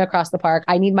 sprinting across the park.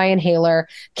 I need my inhaler.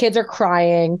 Kids are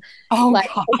crying. Oh, gosh.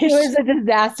 It was a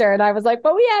disaster. And I was like,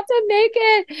 but we have to make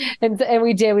it. And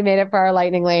we did. We made it for our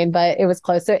lightning lane, but it was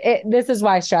close. So this is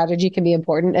why strategy can be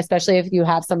important, especially if you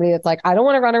have somebody that's like, I don't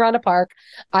want to run around a park.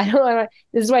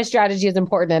 This is why strategy is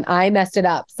important. And I messed it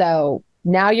up. So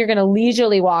now you're going to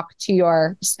leisurely walk to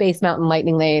your Space Mountain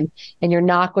lightning lane, and you're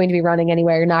not going to be running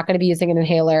anywhere. You're not going to be using an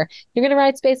inhaler. You're going to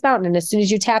ride Space Mountain. And as soon as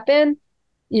you tap in,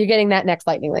 you're getting that next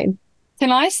lightning lane.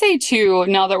 Can I say too,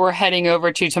 now that we're heading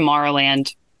over to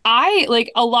Tomorrowland, I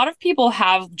like a lot of people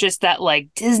have just that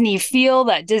like Disney feel,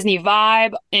 that Disney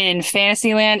vibe in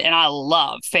Fantasyland, and I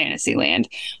love Fantasyland.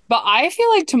 But I feel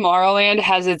like Tomorrowland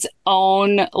has its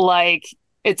own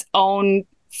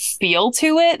feel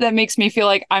to it that makes me feel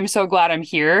like I'm so glad I'm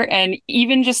here. And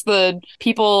even just the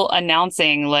people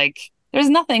announcing like there's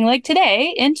nothing like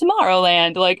today in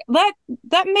Tomorrowland, like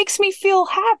that makes me feel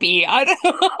happy. I don't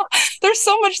know. There's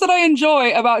so much that I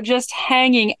enjoy about just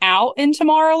hanging out in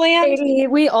Tomorrowland. Katie,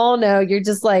 we all know you're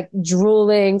just like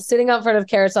drooling, sitting out in front of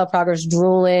Carousel Progress,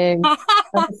 drooling.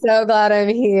 I'm so glad I'm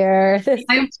here.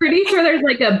 I'm pretty sure there's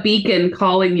like a beacon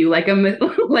calling you, like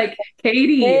like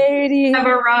Katie, have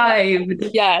arrived.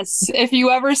 Yes. If you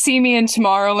ever see me in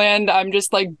Tomorrowland, I'm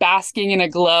just like basking in a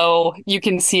glow. You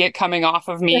can see it coming off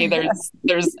of me.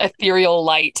 There's ethereal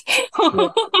light.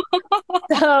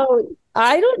 So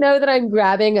I don't know that I'm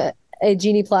grabbing a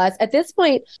Genie Plus. At this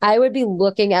point, I would be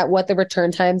looking at what the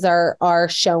return times are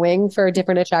showing for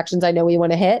different attractions I know we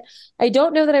want to hit. I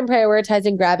don't know that I'm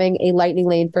prioritizing grabbing a Lightning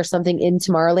Lane for something in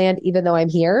Tomorrowland, even though I'm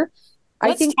here.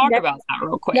 Let's talk about that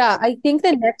real quick. Yeah, I think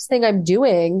the next thing I'm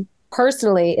doing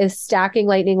personally is stacking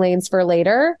Lightning Lanes for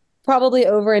later, probably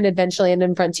over in Adventureland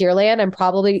and Frontierland. I'm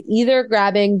probably either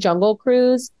grabbing Jungle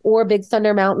Cruise or Big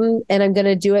Thunder Mountain, and I'm going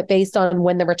to do it based on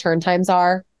when the return times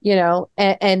are,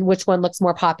 and which one looks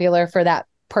more popular for that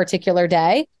particular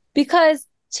day. Because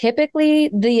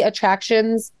typically the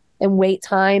attractions and wait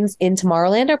times in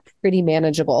Tomorrowland are pretty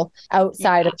manageable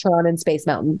outside of Tron and Space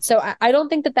Mountain. So I don't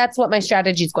think that that's what my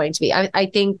strategy is going to be. I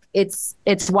think it's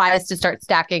wise to start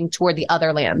stacking toward the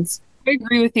other lands. I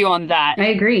agree with you on that. I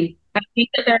agree. I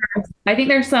think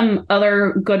there's some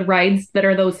other good rides that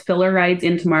are those filler rides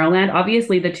in Tomorrowland.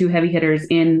 Obviously, the two heavy hitters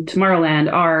in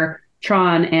Tomorrowland are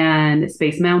Tron and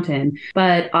Space Mountain.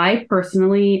 But I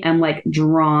personally am like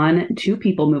drawn to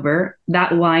People Mover.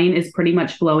 That line is pretty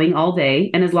much flowing all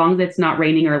day. And as long as it's not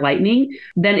raining or lightning,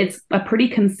 then it's a pretty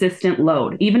consistent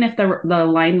load. Even if the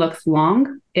line looks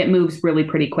long, it moves really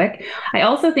pretty quick. I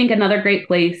also think another great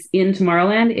place in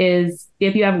Tomorrowland is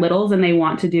if you have littles and they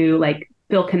want to do like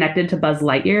feel connected to Buzz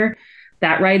Lightyear,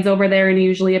 that ride's over there and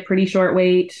usually a pretty short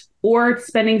wait. Or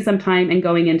spending some time and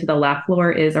going into the laugh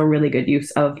floor is a really good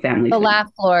use of family The time.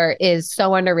 laugh floor is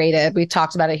so underrated. We've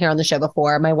talked about it here on the show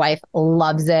before. My wife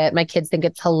loves it. My kids think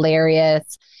it's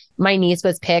hilarious. My niece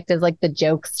was picked as like the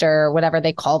jokester, whatever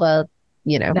they call the,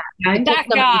 That guy. That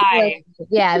guy.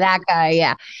 Yeah, that guy.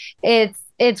 Yeah.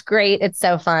 It's great. It's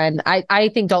so fun. I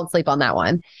think don't sleep on that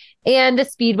one. And the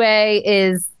Speedway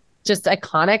is just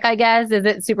iconic, I guess. Is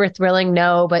it super thrilling?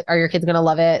 No, but are your kids going to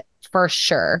love it? For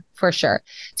sure. For sure.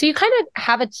 So you kind of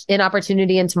have an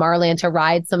opportunity in Tomorrowland to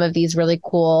ride some of these really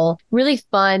cool, really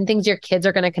fun things your kids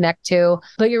are going to connect to,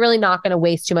 but you're really not going to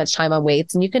waste too much time on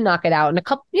waits, and you can knock it out in a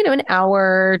couple, an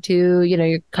hour or two,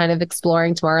 you're kind of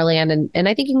exploring Tomorrowland, and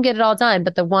I think you can get it all done.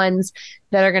 But the ones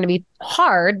that are going to be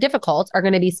difficult are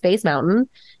going to be Space Mountain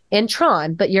and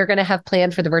Tron, but you're going to have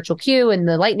planned for the virtual queue and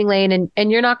the Lightning Lane,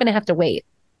 and you're not going to have to wait.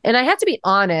 And I have to be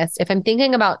honest, if I'm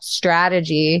thinking about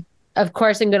strategy, of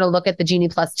course, I'm going to look at the Genie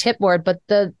Plus tip board, but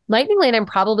the Lightning Lane I'm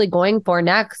probably going for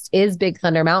next is Big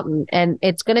Thunder Mountain. And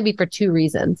it's going to be for two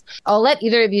reasons. I'll let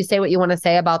either of you say what you want to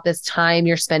say about this time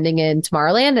you're spending in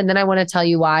Tomorrowland. And then I want to tell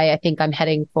you why I think I'm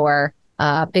heading for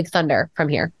Big Thunder from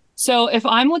here. So if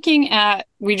I'm looking at,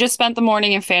 we just spent the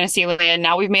morning in Fantasyland.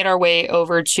 Now we've made our way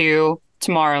over to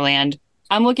Tomorrowland.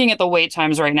 I'm looking at the wait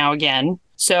times right now again.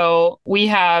 So we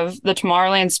have the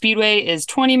Tomorrowland Speedway is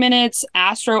 20 minutes,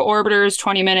 Astro Orbiter is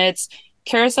 20 minutes,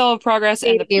 Carousel of Progress,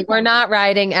 and we're not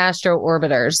riding Astro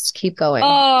Orbiters. Keep going.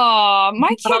 Oh, my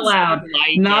kids not allowed.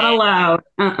 Not allowed.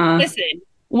 Listen,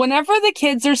 whenever the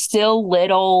kids are still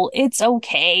little, it's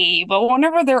okay. But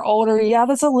whenever they're older, yeah,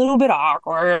 that's a little bit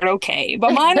awkward. Okay,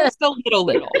 but mine are still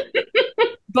little.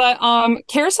 But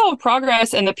Carousel of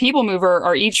Progress and the People Mover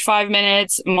are each 5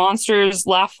 minutes. Monsters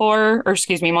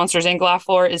Inc. Laugh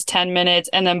Floor is 10 minutes.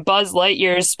 And then Buzz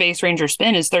Lightyear's Space Ranger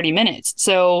Spin is 30 minutes.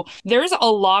 So there's a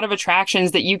lot of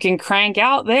attractions that you can crank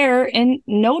out there in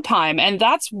no time. And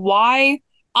that's why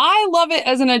I love it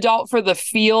as an adult for the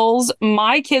feels.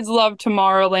 My kids love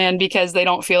Tomorrowland because they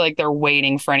don't feel like they're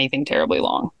waiting for anything terribly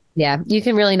long. Yeah, you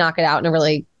can really knock it out in a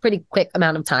really pretty quick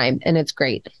amount of time. And it's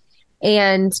great.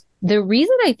 And the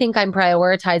reason I think I'm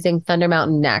prioritizing Thunder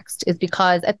Mountain next is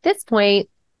because at this point,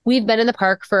 we've been in the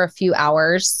park for a few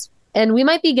hours and we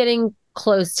might be getting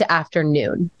close to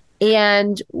afternoon.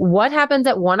 And what happens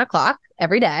at 1:00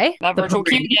 every day? That virtual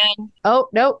queue again. Oh,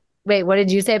 no. Wait, what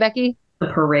did you say, Becky? The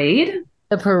parade?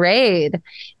 The parade.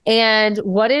 And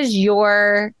what is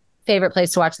your favorite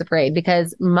place to watch the parade,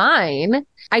 because mine,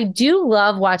 I do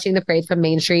love watching the parade from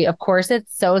Main Street. Of course,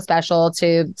 it's so special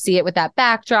to see it with that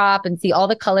backdrop and see all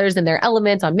the colors and their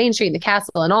elements on Main Street and the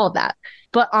castle and all of that.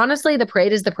 But honestly, the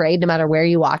parade is the parade no matter where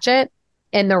you watch it.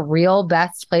 And the real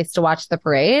best place to watch the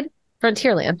parade,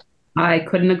 Frontierland. I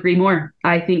couldn't agree more.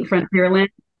 I think Frontierland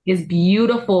is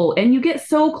beautiful, and you get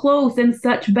so close and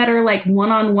such better like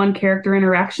one-on-one character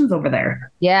interactions over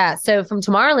there. Yeah. So from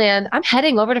Tomorrowland, I'm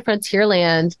heading over to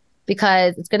Frontierland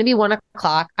because it's going to be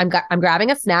 1:00. I'm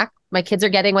grabbing a snack. My kids are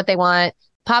getting what they want: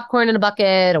 popcorn in a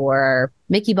bucket or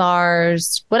Mickey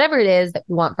bars, whatever it is that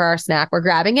we want for our snack. We're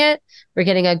grabbing it. We're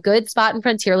getting a good spot in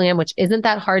Frontierland, which isn't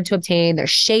that hard to obtain.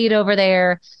 There's shade over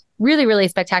there. Really, really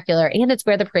spectacular. And it's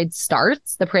where the parade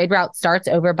starts. The parade route starts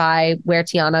over by where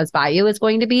Tiana's Bayou is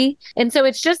going to be. And so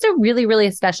it's just a really,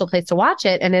 really special place to watch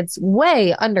it. And it's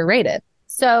way underrated.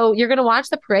 So you're going to watch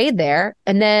the parade there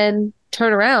and then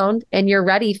turn around and you're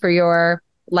ready for your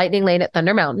lightning lane at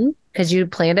Thunder Mountain because you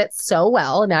planned it so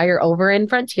well. Now you're over in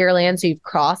Frontierland. So you've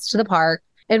crossed the park.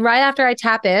 And right after I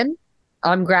tap in,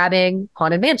 I'm grabbing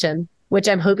Haunted Mansion, which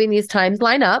I'm hoping these times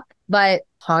line up. But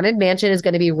Haunted Mansion is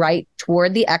going to be right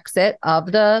toward the exit of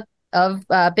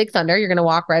Big Thunder. You're going to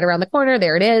walk right around the corner.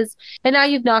 There it is. And now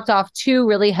you've knocked off 2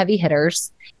 really heavy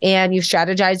hitters and you've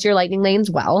strategized your lightning lanes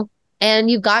well.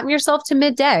 And you've gotten yourself to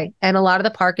midday and a lot of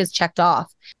the park is checked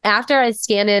off. After I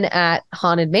scan in at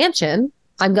Haunted Mansion,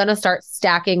 I'm going to start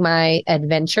stacking my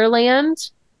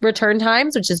Adventureland return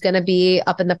times, which is going to be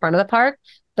up in the front of the park.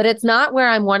 But it's not where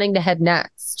I'm wanting to head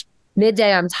next.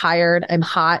 Midday, I'm tired, I'm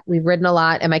hot, we've ridden a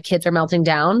lot, and my kids are melting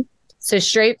down. So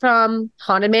straight from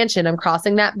Haunted Mansion, I'm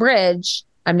crossing that bridge.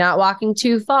 I'm not walking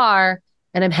too far,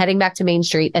 and I'm heading back to Main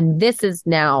Street. And this is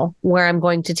now where I'm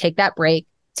going to take that break,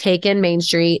 take in Main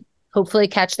Street, hopefully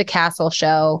catch the castle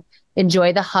show,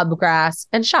 enjoy the hub grass,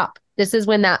 and shop. This is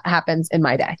when that happens in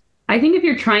my day. I think if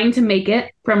you're trying to make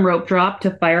it from rope drop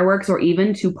to fireworks or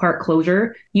even to park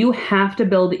closure, you have to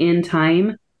build in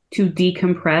time to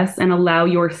decompress and allow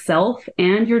yourself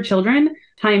and your children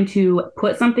time to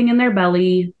put something in their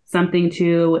belly, something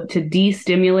to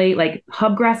de-stimulate. Like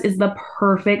Hubgrass is the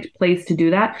perfect place to do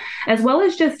that, as well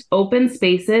as just open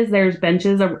spaces. There's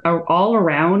benches are all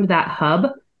around that hub.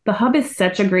 The hub is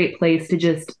such a great place to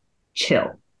just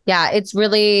chill. Yeah, it's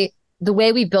really the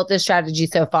way we built this strategy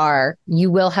so far. You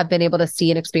will have been able to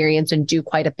see and experience and do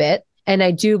quite a bit. And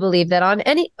I do believe that on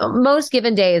most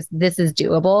given days, this is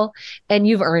doable and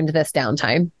you've earned this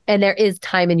downtime and there is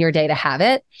time in your day to have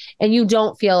it. And you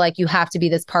don't feel like you have to be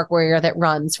this park warrior that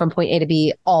runs from point A to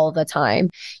B all the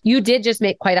time. You did just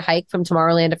make quite a hike from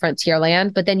Tomorrowland to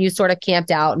Frontierland, but then you sort of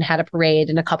camped out and had a parade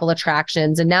and a couple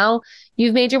attractions. And now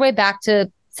you've made your way back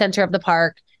to center of the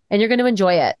park. And you're going to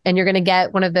enjoy it. And you're going to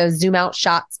get one of those zoom out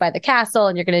shots by the castle.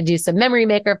 And you're going to do some memory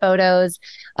maker photos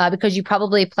because you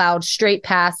probably plowed straight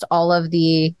past all of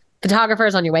the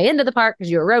photographers on your way into the park because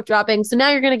you were rope dropping. So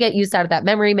now you're going to get used out of that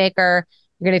memory maker.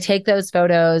 You're going to take those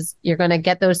photos. You're going to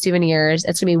get those souvenirs.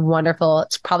 It's going to be wonderful.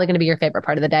 It's probably going to be your favorite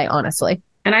part of the day, honestly.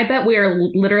 And I bet we are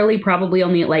literally probably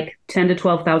only at like 10 to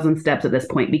 12,000 steps at this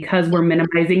point because we're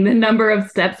minimizing the number of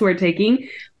steps we're taking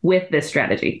with this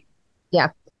strategy.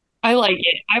 Yeah. I like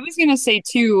it. I was going to say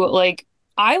too, like,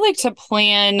 I like to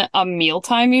plan a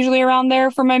mealtime usually around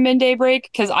there for my midday break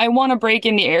because I want to break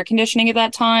in the air conditioning at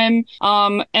that time.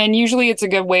 And usually it's a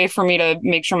good way for me to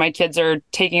make sure my kids are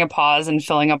taking a pause and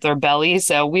filling up their belly.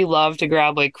 So we love to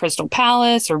grab like Crystal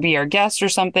Palace or Be Our Guest or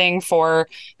something for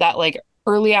that like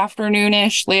early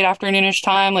afternoonish, late afternoonish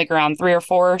time, like around 3 or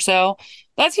 4 or so.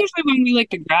 That's usually when we like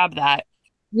to grab that.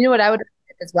 You know what I would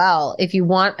as well, if you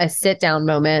want a sit down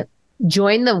moment,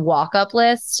 join the walk-up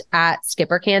list at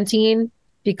Skipper Canteen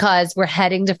because we're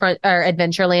heading to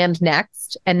Adventureland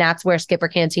next, and that's where Skipper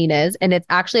Canteen is. And it's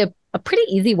actually a pretty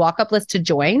easy walk-up list to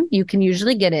join. You can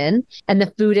usually get in, and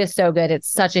the food is so good. It's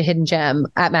such a hidden gem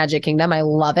at Magic Kingdom. I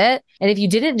love it. And if you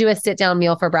didn't do a sit-down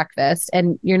meal for breakfast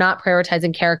and you're not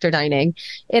prioritizing character dining,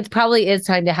 it probably is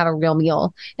time to have a real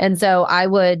meal. And so I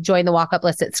would join the walk-up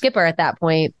list at Skipper at that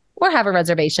point, or have a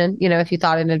reservation, if you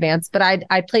thought in advance. But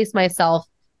I'd place myself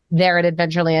there at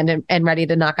Adventureland and ready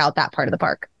to knock out that part of the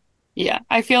park. Yeah,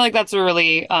 I feel like that's a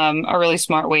really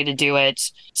smart way to do it.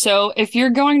 So if you're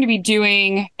going to be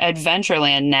doing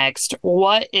Adventureland next,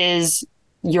 what is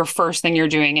your first thing you're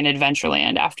doing in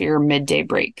Adventureland after your midday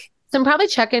break? So I'm probably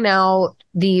checking out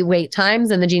the wait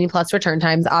times and the Genie Plus return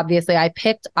times. Obviously, I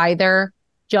picked either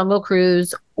Jungle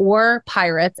Cruise or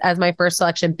Pirates as my first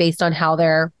selection based on how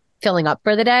they're filling up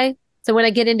for the day. So when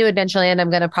I get into Adventureland, I'm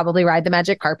going to probably ride the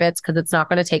magic carpets because it's not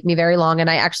going to take me very long.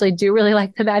 And I actually do really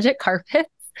like the magic carpets.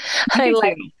 I Me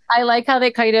like too. I like how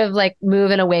they kind of like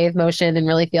move in a wave motion and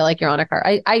really feel like you're on a car.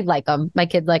 I like them. My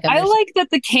kids like them. I like that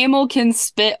the camel can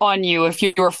spit on you if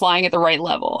you were flying at the right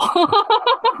level.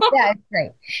 Yeah, it's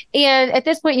great. And at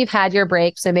this point, you've had your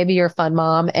break, so maybe you're a fun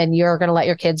mom and you're going to let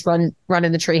your kids run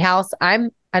in the treehouse. I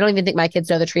don't even think my kids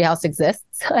know the treehouse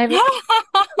exists. I have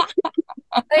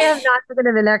not taken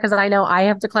them in there because I know I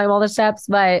have to climb all the steps,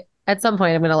 but at some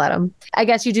point I'm going to let them. I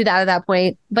guess you do that at that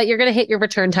point, but you're going to hit your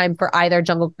return time for either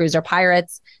Jungle Cruise or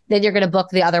Pirates. Then you're going to book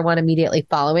the other one immediately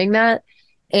following that.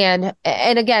 And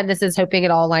again, this is hoping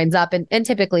it all lines up, and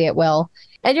typically it will.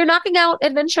 And you're knocking out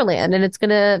Adventureland, and it's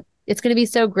gonna be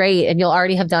so great. And you'll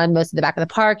already have done most of the back of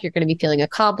the park. You're going to be feeling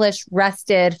accomplished,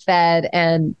 rested, fed,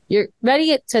 and you're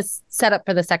ready to set up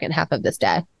for the second half of this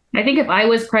day. I think if I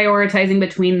was prioritizing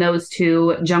between those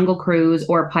two, Jungle Cruise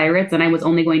or Pirates, and I was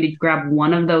only going to grab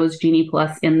one of those Genie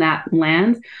Plus in that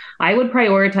land, I would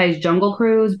prioritize Jungle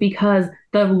Cruise because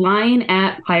the line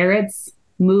at Pirates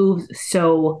moves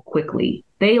so quickly.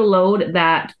 They load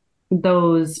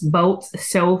those boats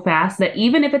so fast that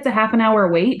even if it's a half an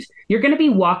hour wait, you're going to be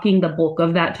walking the bulk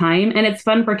of that time. And it's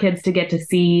fun for kids to get to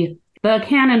see the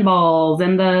cannonballs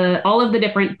and all of the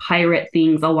different pirate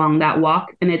things along that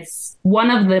walk. And it's one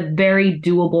of the very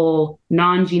doable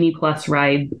non-Genie Plus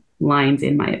ride lines,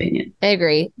 in my opinion. I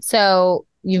agree. So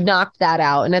you've knocked that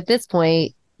out. And at this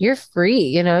point, you're free.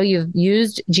 You've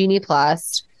used Genie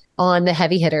Plus on the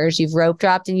heavy hitters. You've rope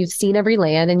dropped and you've seen every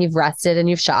land and you've rested and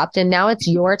you've shopped. And now it's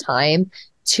your time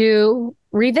to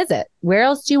revisit. Where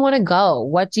else do you want to go?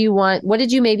 What do you want? What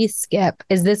did you maybe skip?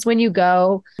 Is this when you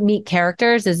go meet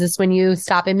characters? Is this when you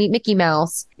stop and meet Mickey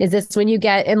Mouse? Is this when you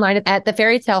get in line at the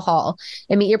fairy tale hall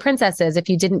and meet your princesses if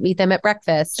you didn't meet them at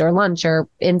breakfast or lunch or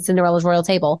in Cinderella's royal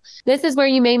table? This is where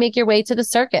you may make your way to the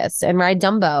circus and ride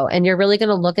Dumbo. And you're really going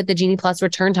to look at the Genie Plus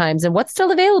return times and what's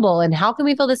still available and how can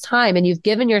we fill this time? And you've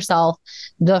given yourself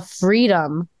the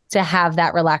freedom to have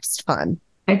that relaxed fun.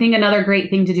 I think another great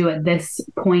thing to do at this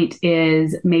point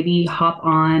is maybe hop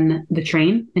on the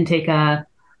train and take a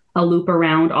loop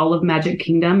around all of Magic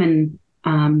Kingdom.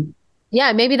 And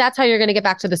yeah, maybe that's how you're going to get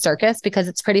back to the circus because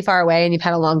it's pretty far away and you've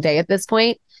had a long day at this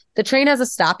point. The train has a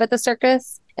stop at the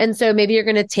circus. And so maybe you're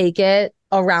going to take it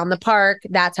around the park.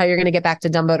 That's how you're going to get back to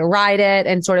Dumbo to ride it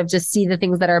and sort of just see the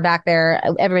things that are back there.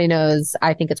 Everybody knows,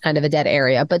 I think it's kind of a dead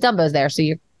area, but Dumbo's there. So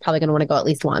you're probably going to want to go at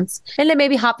least once. And then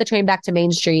maybe hop the train back to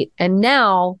Main Street. And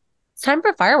now it's time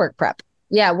for firework prep.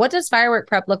 Yeah. What does firework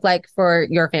prep look like for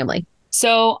your family?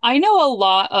 So I know a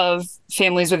lot of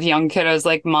families with young kiddos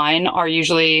like mine are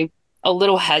usually a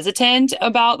little hesitant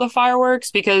about the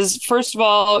fireworks because, first of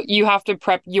all, you have to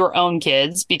prep your own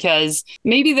kids because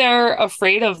maybe they're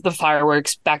afraid of the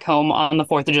fireworks back home on the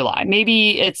 4th of July.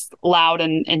 Maybe it's loud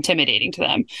and intimidating to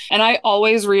them. And I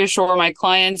always reassure my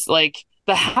clients, like,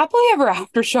 the happily ever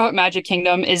after show at Magic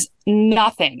Kingdom is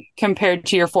nothing compared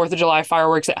to your 4th of July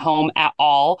fireworks at home at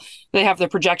all. They have the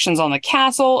projections on the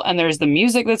castle and there's the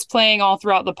music that's playing all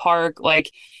throughout the park.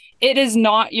 Like, it is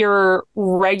not your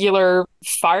regular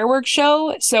fireworks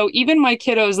show. So even my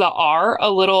kiddos that are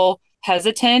a little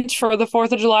hesitant for the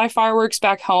 4th of July fireworks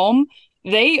back home,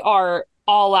 they are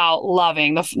all out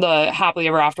loving the happily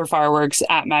ever after fireworks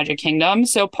at Magic Kingdom.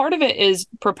 So part of it is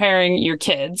preparing your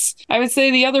kids. I would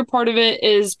say the other part of it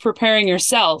is preparing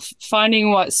yourself,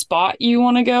 finding what spot you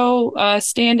want to go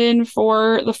stand in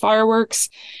for the fireworks,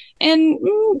 and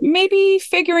maybe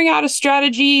figuring out a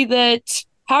strategy that,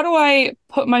 how do I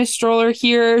put my stroller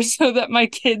here so that my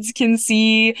kids can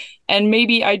see? And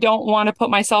maybe I don't want to put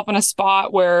myself in a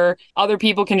spot where other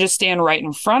people can just stand right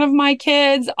in front of my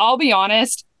kids. I'll be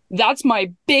honest, that's my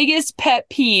biggest pet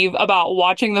peeve about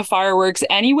watching the fireworks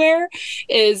anywhere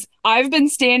is I've been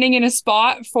standing in a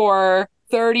spot for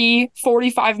 30,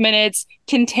 45 minutes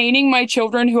containing my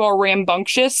children who are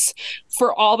rambunctious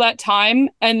for all that time.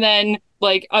 And then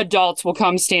like adults will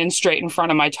come stand straight in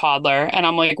front of my toddler. And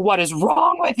I'm like, what is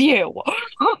wrong with you?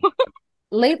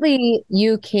 Lately,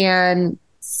 you can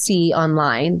see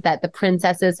online that the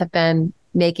princesses have been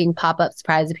making pop-up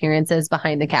surprise appearances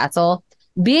behind the castle.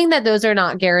 Being that those are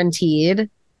not guaranteed,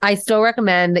 I still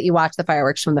recommend that you watch the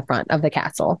fireworks from the front of the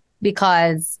castle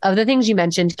because of the things you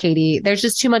mentioned, Katie. There's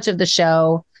just too much of the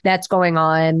show that's going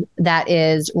on that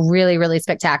is really, really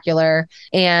spectacular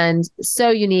and so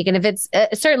unique. And if it's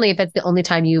certainly if it's the only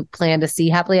time you plan to see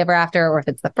Happily Ever After, or if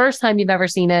it's the first time you've ever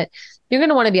seen it, you're going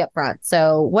to want to be up front.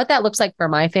 So what that looks like for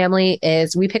my family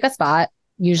is we pick a spot,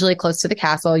 usually close to the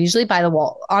castle, usually by the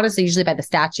wall, honestly, usually by the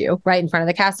statue right in front of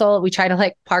the castle. We try to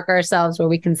like park ourselves where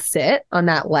we can sit on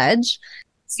that ledge.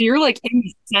 So you're like in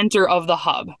the center of the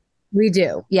hub. We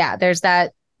do. Yeah. There's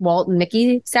that Walt and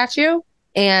Mickey statue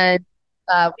and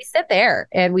we sit there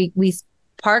and we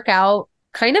park out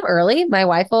kind of early. My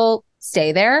wife will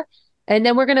stay there. And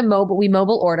then we're going to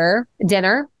mobile order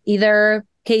dinner, either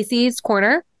Casey's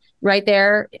Corner right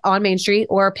there on Main Street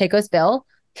or Pecos Bill.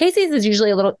 Casey's is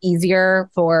usually a little easier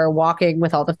for walking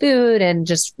with all the food and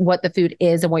just what the food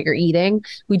is and what you're eating.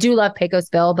 We do love Pecos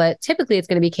Bill, but typically it's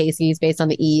going to be Casey's based on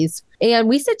the ease. And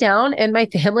we sit down and my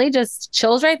family just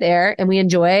chills right there and we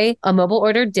enjoy a mobile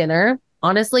ordered dinner.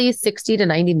 Honestly, 60 to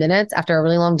 90 minutes after a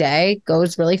really long day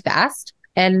goes really fast.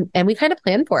 And we kind of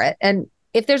plan for it. And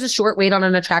if there's a short wait on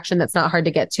an attraction that's not hard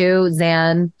to get to,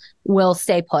 Zan will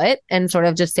stay put and sort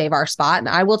of just save our spot. And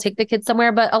I will take the kids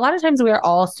somewhere. But a lot of times we are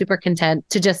all super content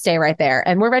to just stay right there.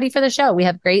 And we're ready for the show. We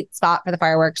have great spot for the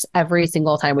fireworks every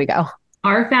single time we go.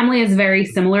 Our family is very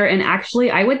similar. And actually,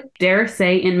 I would dare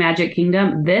say in Magic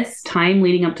Kingdom, this time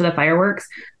leading up to the fireworks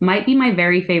might be my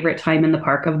very favorite time in the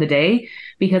park of the day,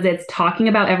 because it's talking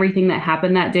about everything that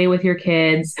happened that day with your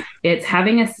kids. It's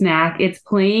having a snack. It's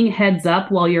playing Heads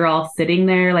Up while you're all sitting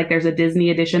there. Like there's a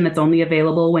Disney edition that's only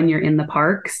available when you're in the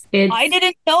parks. I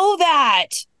didn't know that.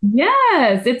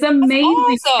 Yes, it's amazing.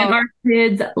 Awesome. And our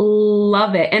kids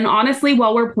love it. And honestly,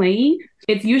 while we're playing,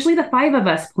 it's usually the 5 of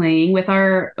us playing with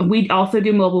we also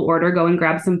do mobile order, go and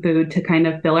grab some food to kind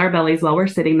of fill our bellies while we're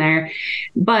sitting there.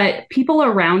 But people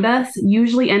around us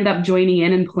usually end up joining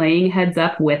in and playing Heads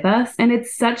Up with us. And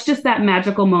it's such just that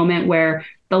magical moment where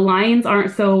the lines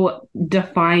aren't so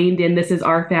defined in this is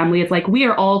our family. It's like we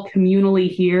are all communally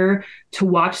here to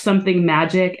watch something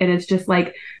magic. And it's just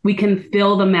like we can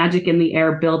feel the magic in the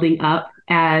air building up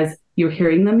as you're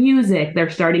hearing the music. They're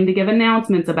starting to give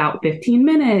announcements about 15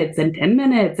 minutes and 10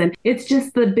 minutes. And it's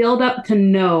just the build up to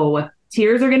know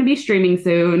tiers are going to be streaming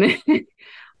soon.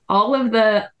 all of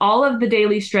the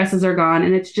daily stresses are gone.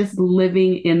 And it's just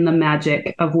living in the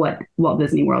magic of what Walt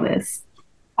Disney World is.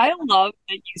 I love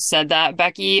that you said that,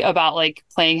 Becky, about like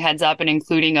playing Heads Up and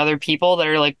including other people that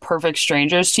are like perfect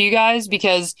strangers to you guys,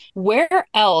 because where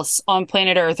else on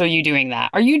planet Earth are you doing that?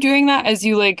 Are you doing that as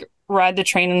you like ride the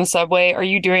train in the subway? Are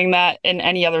you doing that in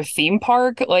any other theme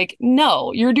park? Like,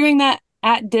 no, you're doing that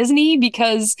at Disney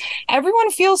because everyone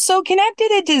feels so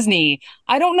connected at Disney.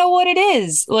 I don't know what it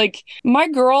is. Like my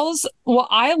girls, what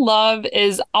I love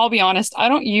is, I'll be honest, I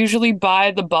don't usually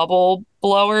buy the bubble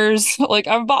blowers. Like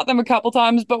I've bought them a couple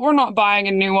times, but we're not buying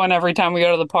a new one every time we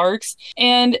go to the parks.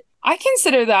 And I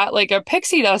consider that like a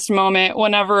pixie dust moment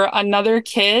whenever another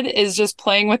kid is just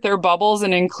playing with their bubbles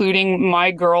and including my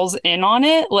girls in on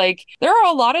it. Like there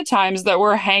are a lot of times that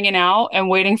we're hanging out and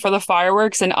waiting for the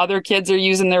fireworks and other kids are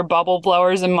using their bubble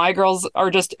blowers and my girls are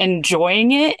just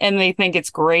enjoying it and they think it's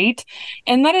great.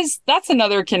 And that's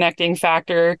another connecting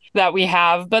factor that we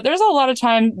have. But there's a lot of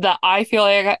time that I feel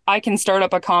like I can start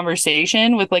up a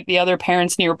conversation with like the other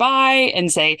parents nearby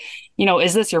and say, you know,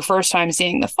 is this your first time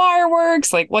seeing the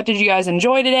fireworks? Like, what did you guys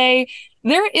enjoy today?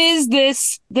 There is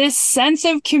this sense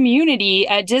of community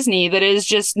at Disney that is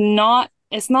just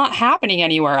it's not happening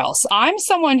anywhere else. I'm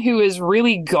someone who is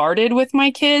really guarded with my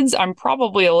kids. I'm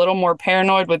probably a little more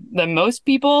paranoid than most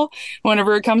people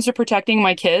whenever it comes to protecting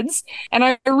my kids. And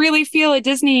I really feel at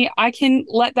Disney, I can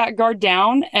let that guard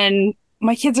down and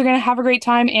my kids are going to have a great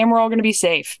time and we're all going to be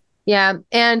safe. Yeah.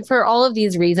 And for all of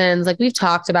these reasons, like we've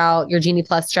talked about your Genie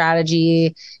Plus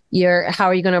strategy, how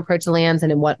are you going to approach the lands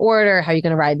and in what order, how are you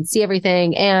going to ride and see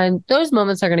everything? And those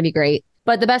moments are going to be great.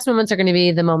 But the best moments are going to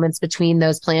be the moments between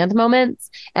those planned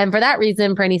moments. And for that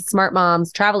reason, for any smart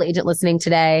moms, travel agent listening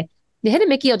today, the Hidden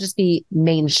Mickey will just be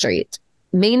Main Street.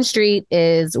 Main Street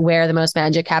is where the most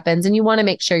magic happens. And you want to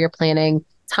make sure you're planning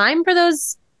time for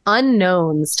those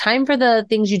unknowns, time for the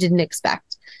things you didn't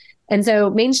expect. And so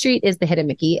Main Street is the Hidden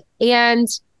Mickey. And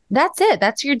that's it.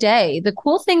 That's your day. The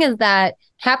cool thing is that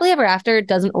Happily Ever After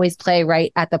doesn't always play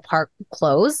right at the park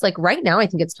close. Like right now, I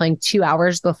think it's playing 2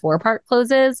 hours before park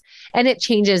closes. And it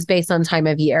changes based on time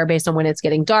of year, based on when it's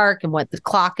getting dark and what the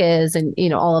clock is and, you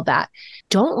know, all of that.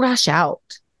 Don't rush out.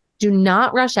 Do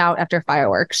not rush out after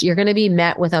fireworks. You're going to be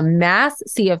met with a mass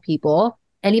sea of people.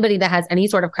 Anybody that has any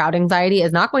sort of crowd anxiety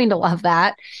is not going to love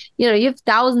that. You know, you have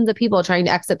thousands of people trying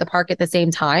to exit the park at the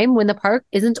same time when the park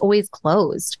isn't always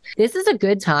closed. This is a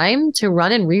good time to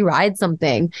run and re-ride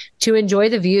something, to enjoy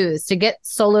the views, to get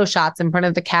solo shots in front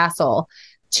of the castle,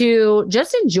 to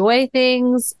just enjoy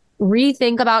things,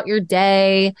 rethink about your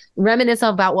day, reminisce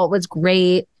about what was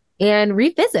great. And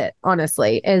revisit,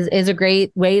 honestly, is a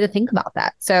great way to think about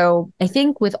that. So I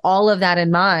think with all of that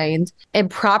in mind and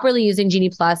properly using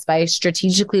Genie Plus by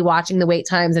strategically watching the wait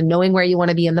times and knowing where you want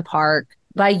to be in the park,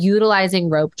 by utilizing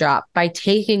rope drop, by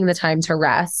taking the time to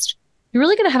rest, you're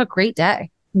really going to have a great day.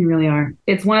 You really are.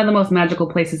 It's one of the most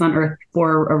magical places on earth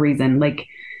for a reason. Like,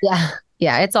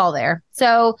 yeah, it's all there.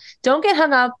 So don't get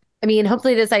hung up I mean,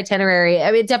 hopefully this itinerary,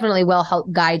 I mean, it definitely will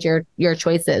help guide your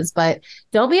choices, but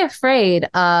don't be afraid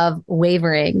of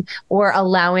wavering or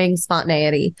allowing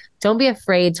spontaneity. Don't be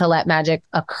afraid to let magic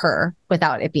occur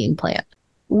without it being planned.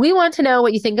 We want to know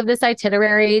what you think of this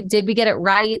itinerary. Did we get it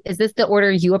right? Is this the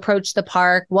order you approach the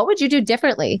park? What would you do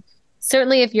differently?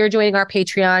 Certainly, if you're joining our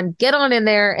Patreon, get on in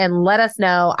there and let us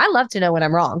know. I love to know when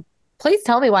I'm wrong. Please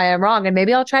tell me why I'm wrong, and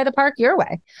maybe I'll try the park your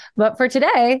way. But for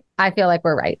today, I feel like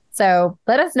we're right. So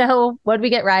let us know what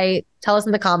we get right. Tell us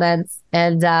in the comments,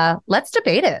 and let's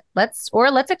debate it. Let's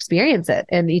experience it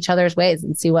in each other's ways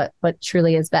and see what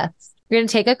truly is best. We're going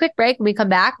to take a quick break. When we come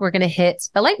back, we're going to hit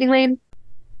the lightning lane.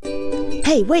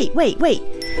 Hey, wait.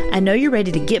 I know you're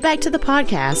ready to get back to the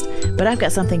podcast, but I've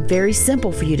got something very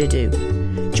simple for you to do.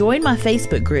 Join my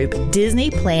Facebook group,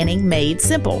 Disney Planning Made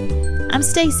Simple. I'm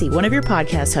Stacy, one of your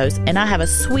podcast hosts, and I have a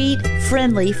sweet,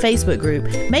 friendly Facebook group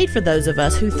made for those of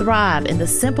us who thrive in the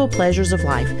simple pleasures of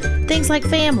life, things like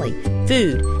family,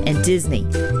 food, and Disney.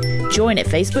 Join at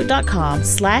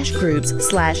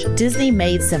facebook.com/groups/Disney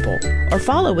Made Simple or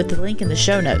follow with the link in the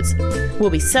show notes. We'll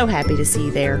be so happy to see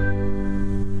you there.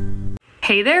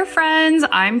 Hey there, friends.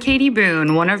 I'm Katie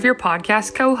Boone, one of your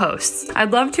podcast co-hosts.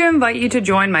 I'd love to invite you to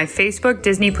join my Facebook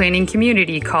Disney planning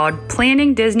community called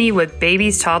Planning Disney with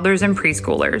Babies, Toddlers, and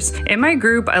Preschoolers. In my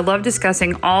group, I love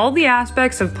discussing all the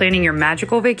aspects of planning your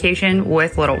magical vacation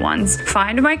with little ones.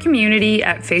 Find my community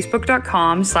at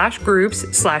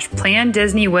facebook.com/groups/Plan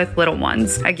Disney with Little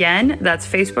Ones. Again, that's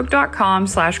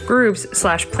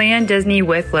facebook.com/groups/Plan Disney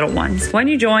with Little Ones. When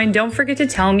you join, don't forget to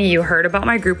tell me you heard about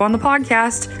my group on the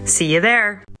podcast. See you there.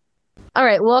 All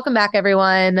right. Welcome back,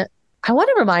 everyone. I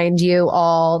want to remind you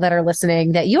all that are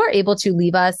listening that you are able to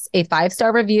leave us a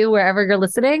 5-star review wherever you're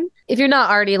listening. If you're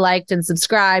not already liked and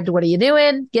subscribed, what are you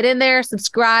doing? Get in there,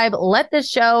 subscribe, let this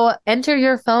show enter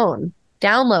your phone,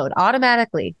 download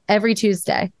automatically every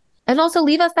Tuesday. And also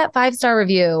leave us that 5-star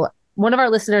review. One of our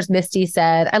listeners, Misty,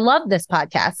 said, I love this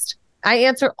podcast. I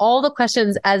answer all the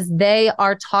questions as they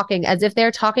are talking, as if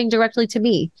they're talking directly to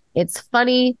me. It's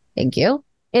funny. Thank you.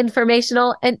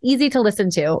 Informational, and easy to listen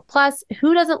to. Plus,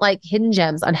 who doesn't like hidden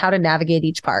gems on how to navigate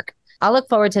each park? I'll look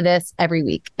forward to this every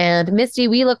week. And Misty,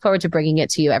 we look forward to bringing it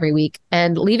to you every week.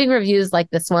 And leaving reviews like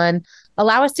this one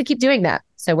allow us to keep doing that.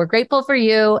 So we're grateful for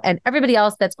you and everybody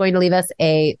else that's going to leave us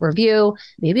a review.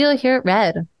 Maybe you'll hear it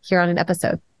read here on an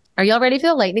episode. Are y'all ready for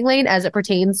the lightning lane as it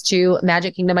pertains to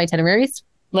Magic Kingdom itineraries?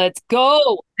 Let's go.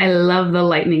 I love the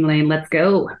lightning lane. Let's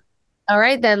go. All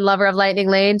right, then, lover of Lightning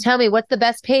Lane, tell me, what's the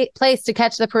best place to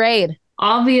catch the parade?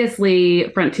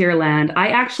 Obviously, Frontierland. I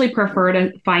actually prefer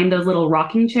to find those little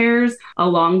rocking chairs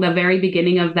along the very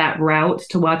beginning of that route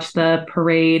to watch the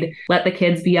parade, let the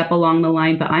kids be up along the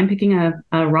line. But I'm picking a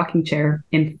rocking chair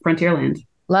in Frontierland.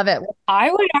 Love it.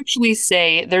 I would actually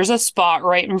say there's a spot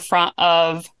right in front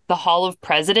of the Hall of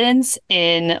Presidents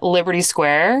in Liberty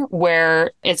Square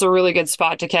where it's a really good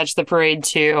spot to catch the parade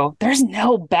too. There's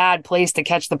no bad place to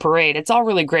catch the parade. It's all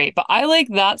really great, but I like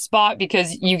that spot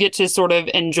because you get to sort of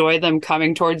enjoy them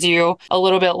coming towards you a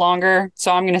little bit longer.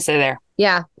 So I'm going to say there.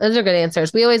 Yeah, those are good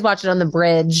answers. We always watch it on the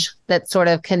bridge that sort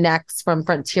of connects from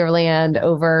Frontierland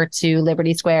over to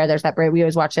Liberty Square. There's that bridge. We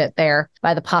always watch it there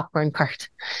by the popcorn cart.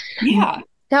 Yeah.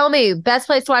 Tell me, best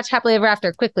place to watch Happily Ever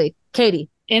After, quickly. Katie.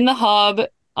 In the hub.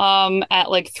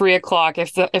 At like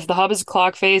 3:00. If the hub is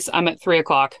clock face, I'm at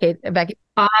 3:00. Okay, Becky.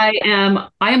 I am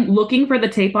looking for the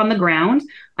tape on the ground.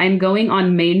 I'm going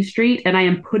on Main Street and I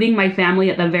am putting my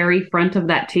family at the very front of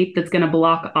that tape that's going to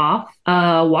block off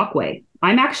a walkway.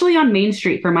 I'm actually on Main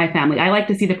Street for my family. I like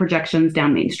to see the projections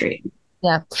down Main Street.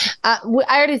 Yeah. I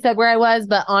already said where I was,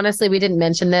 but honestly, we didn't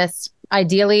mention this.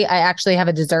 Ideally, I actually have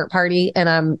a dessert party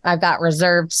and I've got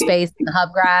reserved space in the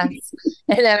hub grass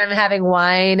and then I'm having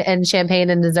wine and champagne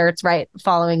and desserts right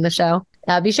following the show.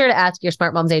 Be sure to ask your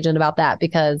Smart Moms agent about that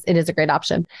because it is a great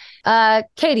option.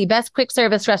 Katie, best quick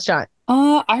service restaurant.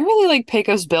 I really like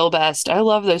Pecos Bill best. I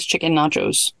love those chicken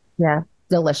nachos. Yeah,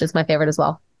 delicious. My favorite as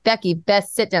well. Becky,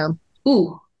 best sit down.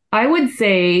 Ooh, I would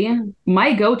say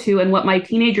my go-to and what my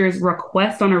teenagers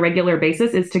request on a regular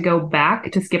basis is to go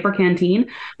back to Skipper Canteen.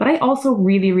 But I also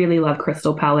really, really love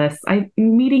Crystal Palace.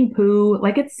 Meeting Pooh,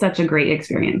 like it's such a great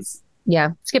experience.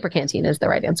 Yeah, Skipper Canteen is the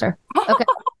right answer. Okay.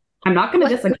 I'm not going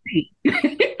to disagree. Best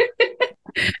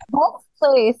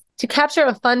place to capture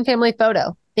a fun family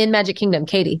photo in Magic Kingdom,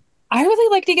 Katie. I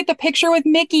really like to get the picture with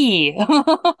Mickey.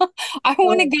 I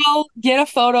want to go get a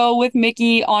photo with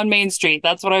Mickey on Main Street.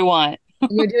 That's what I want.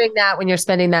 You're doing that when you're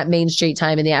spending that Main Street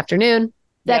time in the afternoon.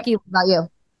 Becky, what about you?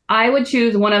 I would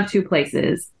choose one of two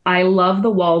places. I love the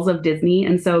walls of Disney.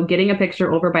 And so getting a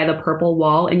picture over by the purple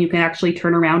wall, and you can actually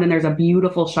turn around and there's a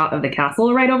beautiful shot of the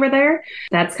castle right over there.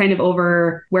 That's kind of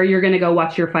over where you're going to go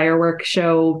watch your fireworks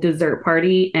show dessert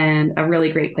party, and a really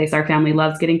great place. Our family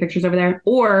loves getting pictures over there.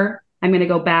 Or I'm going to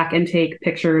go back and take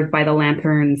pictures by the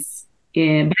lanterns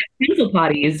in pencil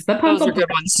potties. Those are good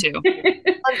ones too.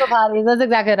 Pencil potties. That's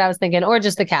exactly what I was thinking. Or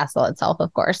just the castle itself,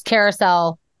 of course.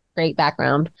 Carousel, great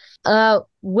background.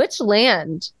 Which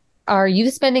land are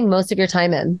you spending most of your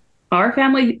time in? Our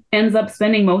family ends up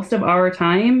spending most of our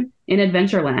time in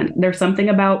Adventureland. There's something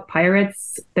about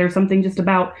pirates. There's something just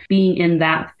about being in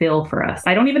that feel for us.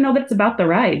 I don't even know that it's about the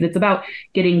rides. It's about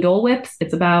getting Dole Whips.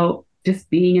 It's about just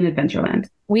being in Adventureland.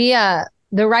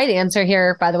 The right answer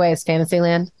here, by the way, is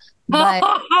Fantasyland. But,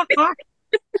 but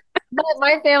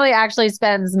my family actually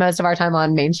spends most of our time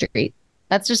on Main Street.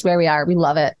 That's just where we are. We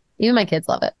love it. Even my kids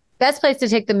love it. Best place to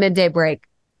take the midday break.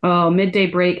 Oh, midday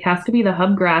break has to be the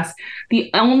Hubgrass.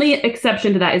 The only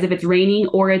exception to that is if it's raining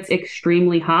or it's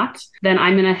extremely hot, then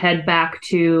I'm going to head back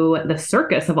to the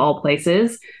circus of all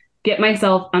places, get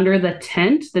myself under the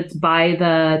tent that's by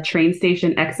the train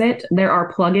station exit. There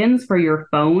are plugins for your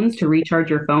phones to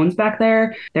recharge your phones back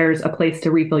there. There's a place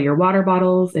to refill your water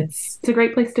bottles. It's a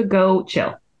great place to go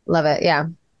chill. Love it. Yeah.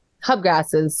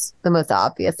 Hubgrass is the most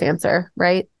obvious answer,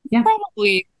 right? Yeah.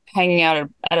 Probably hanging out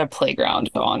at a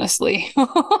playground, honestly.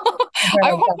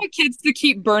 I want my kids to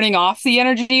keep burning off the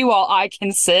energy while I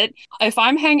can sit. If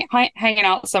I'm hanging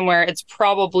out somewhere, it's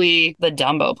probably the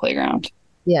Dumbo playground.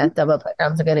 Yeah, Dumbo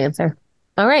playground's a good answer.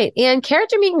 All right. And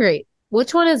character meet and greet.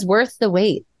 Which one is worth the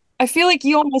wait? I feel like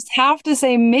you almost have to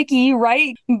say Mickey,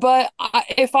 right? But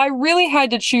if I really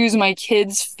had to choose my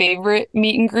kid's favorite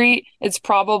meet and greet, it's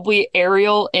probably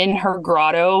Ariel in her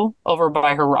grotto over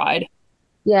by her ride.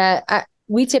 Yeah,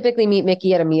 we typically meet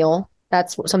Mickey at a meal.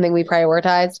 That's something we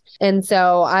prioritized. And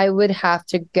so I would have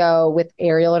to go with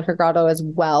Ariel and her grotto as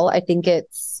well. I think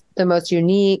it's the most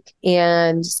unique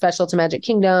and special to Magic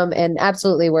Kingdom and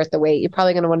absolutely worth the wait. You're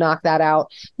probably going to want to knock that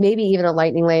out. Maybe even a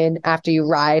lightning lane after you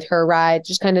ride her ride.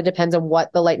 Just kind of depends on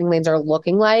what the lightning lanes are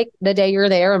looking like the day you're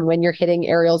there and when you're hitting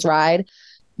Ariel's ride.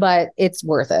 But it's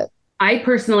worth it. I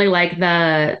personally like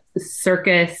the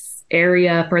circus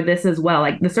area for this as well.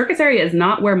 Like the circus area is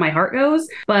not where my heart goes,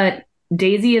 but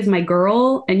Daisy is my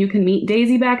girl, and you can meet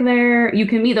Daisy back there. You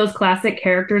can meet those classic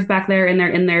characters back there, and they're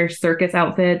in their circus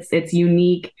outfits. It's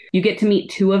unique. You get to meet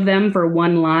two of them for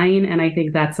one line, and I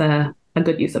think that's a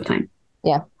good use of time.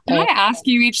 Yeah. Can I ask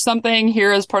you each something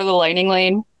here as part of the lightning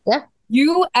lane? Yeah.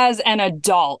 You as an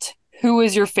adult, who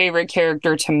is your favorite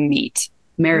character to meet?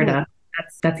 Merida.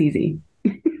 That's easy.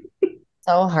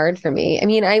 So hard for me. I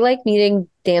mean, I like meeting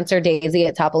dancer Daisy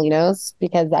at Topolino's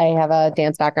because I have a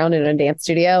dance background in a dance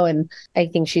studio, and I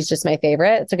think she's just my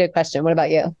favorite. It's a good question. What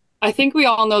about you? I think we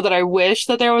all know that I wish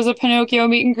that there was a Pinocchio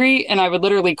meet and greet, and I would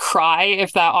literally cry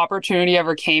if that opportunity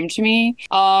ever came to me.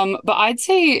 But I'd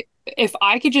say if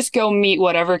I could just go meet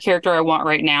whatever character I want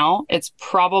right now, it's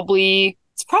probably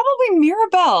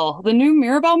Mirabelle, the new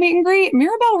Mirabelle meet and greet.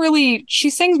 Mirabelle really, she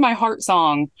sings my heart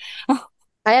song.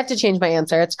 I have to change my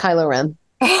answer. It's Kylo Ren.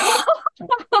 All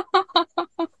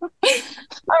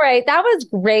right. That was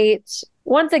great.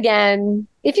 Once again,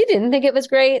 if you didn't think it was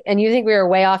great and you think we were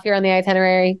way off here on the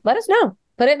itinerary, let us know.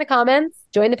 Put it in the comments.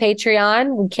 Join the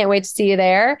Patreon. We can't wait to see you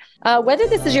there. Whether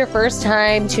this is your first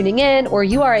time tuning in or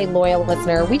you are a loyal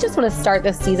listener, we just want to start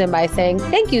this season by saying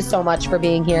thank you so much for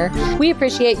being here. We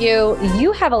appreciate you.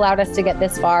 You have allowed us to get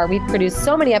this far. We've produced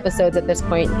so many episodes at this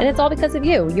point, and it's all because of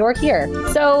you. You're here.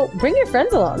 So bring your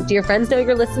friends along. Do your friends know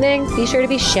you're listening? Be sure to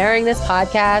be sharing this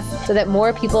podcast so that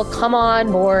more people come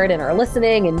on board and are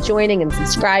listening and joining and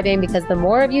subscribing, because the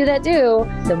more of you that do,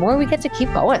 the more we get to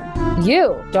keep going.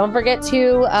 You don't forget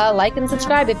to like and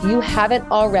subscribe if you haven't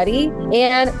already,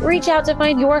 and reach out to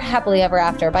find your happily ever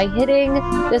after by hitting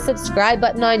the subscribe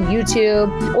button on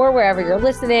YouTube or wherever you're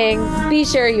listening. Be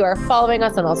sure you are following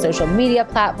us on all social media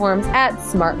platforms at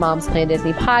Smart Moms Plan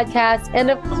Disney Podcast. And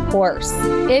of course,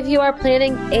 if you are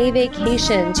planning a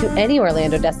vacation to any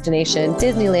Orlando destination,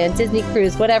 Disneyland, Disney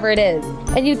Cruise, whatever it is,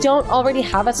 and you don't already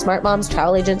have a Smart Moms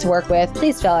travel agent to work with,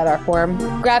 please fill out our form.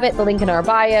 Grab it, the link in our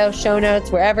bio, show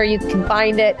notes, wherever you can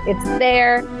find it. It's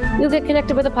there. You'll get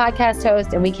connected with a podcast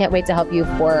host, and we can't wait to help you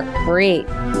for free.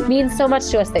 It means so much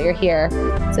to us that you're here.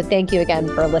 So thank you again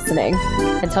for listening.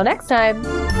 Until next time,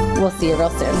 we'll see you real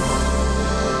soon.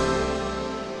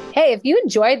 Hey, if you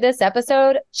enjoyed this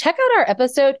episode, check out our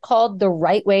episode called The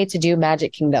Right Way to Do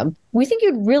Magic Kingdom. We think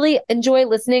you'd really enjoy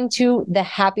listening to the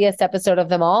happiest episode of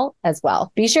them all as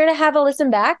well. Be sure to have a listen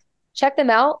back. Check them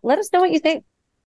out. Let us know what you think.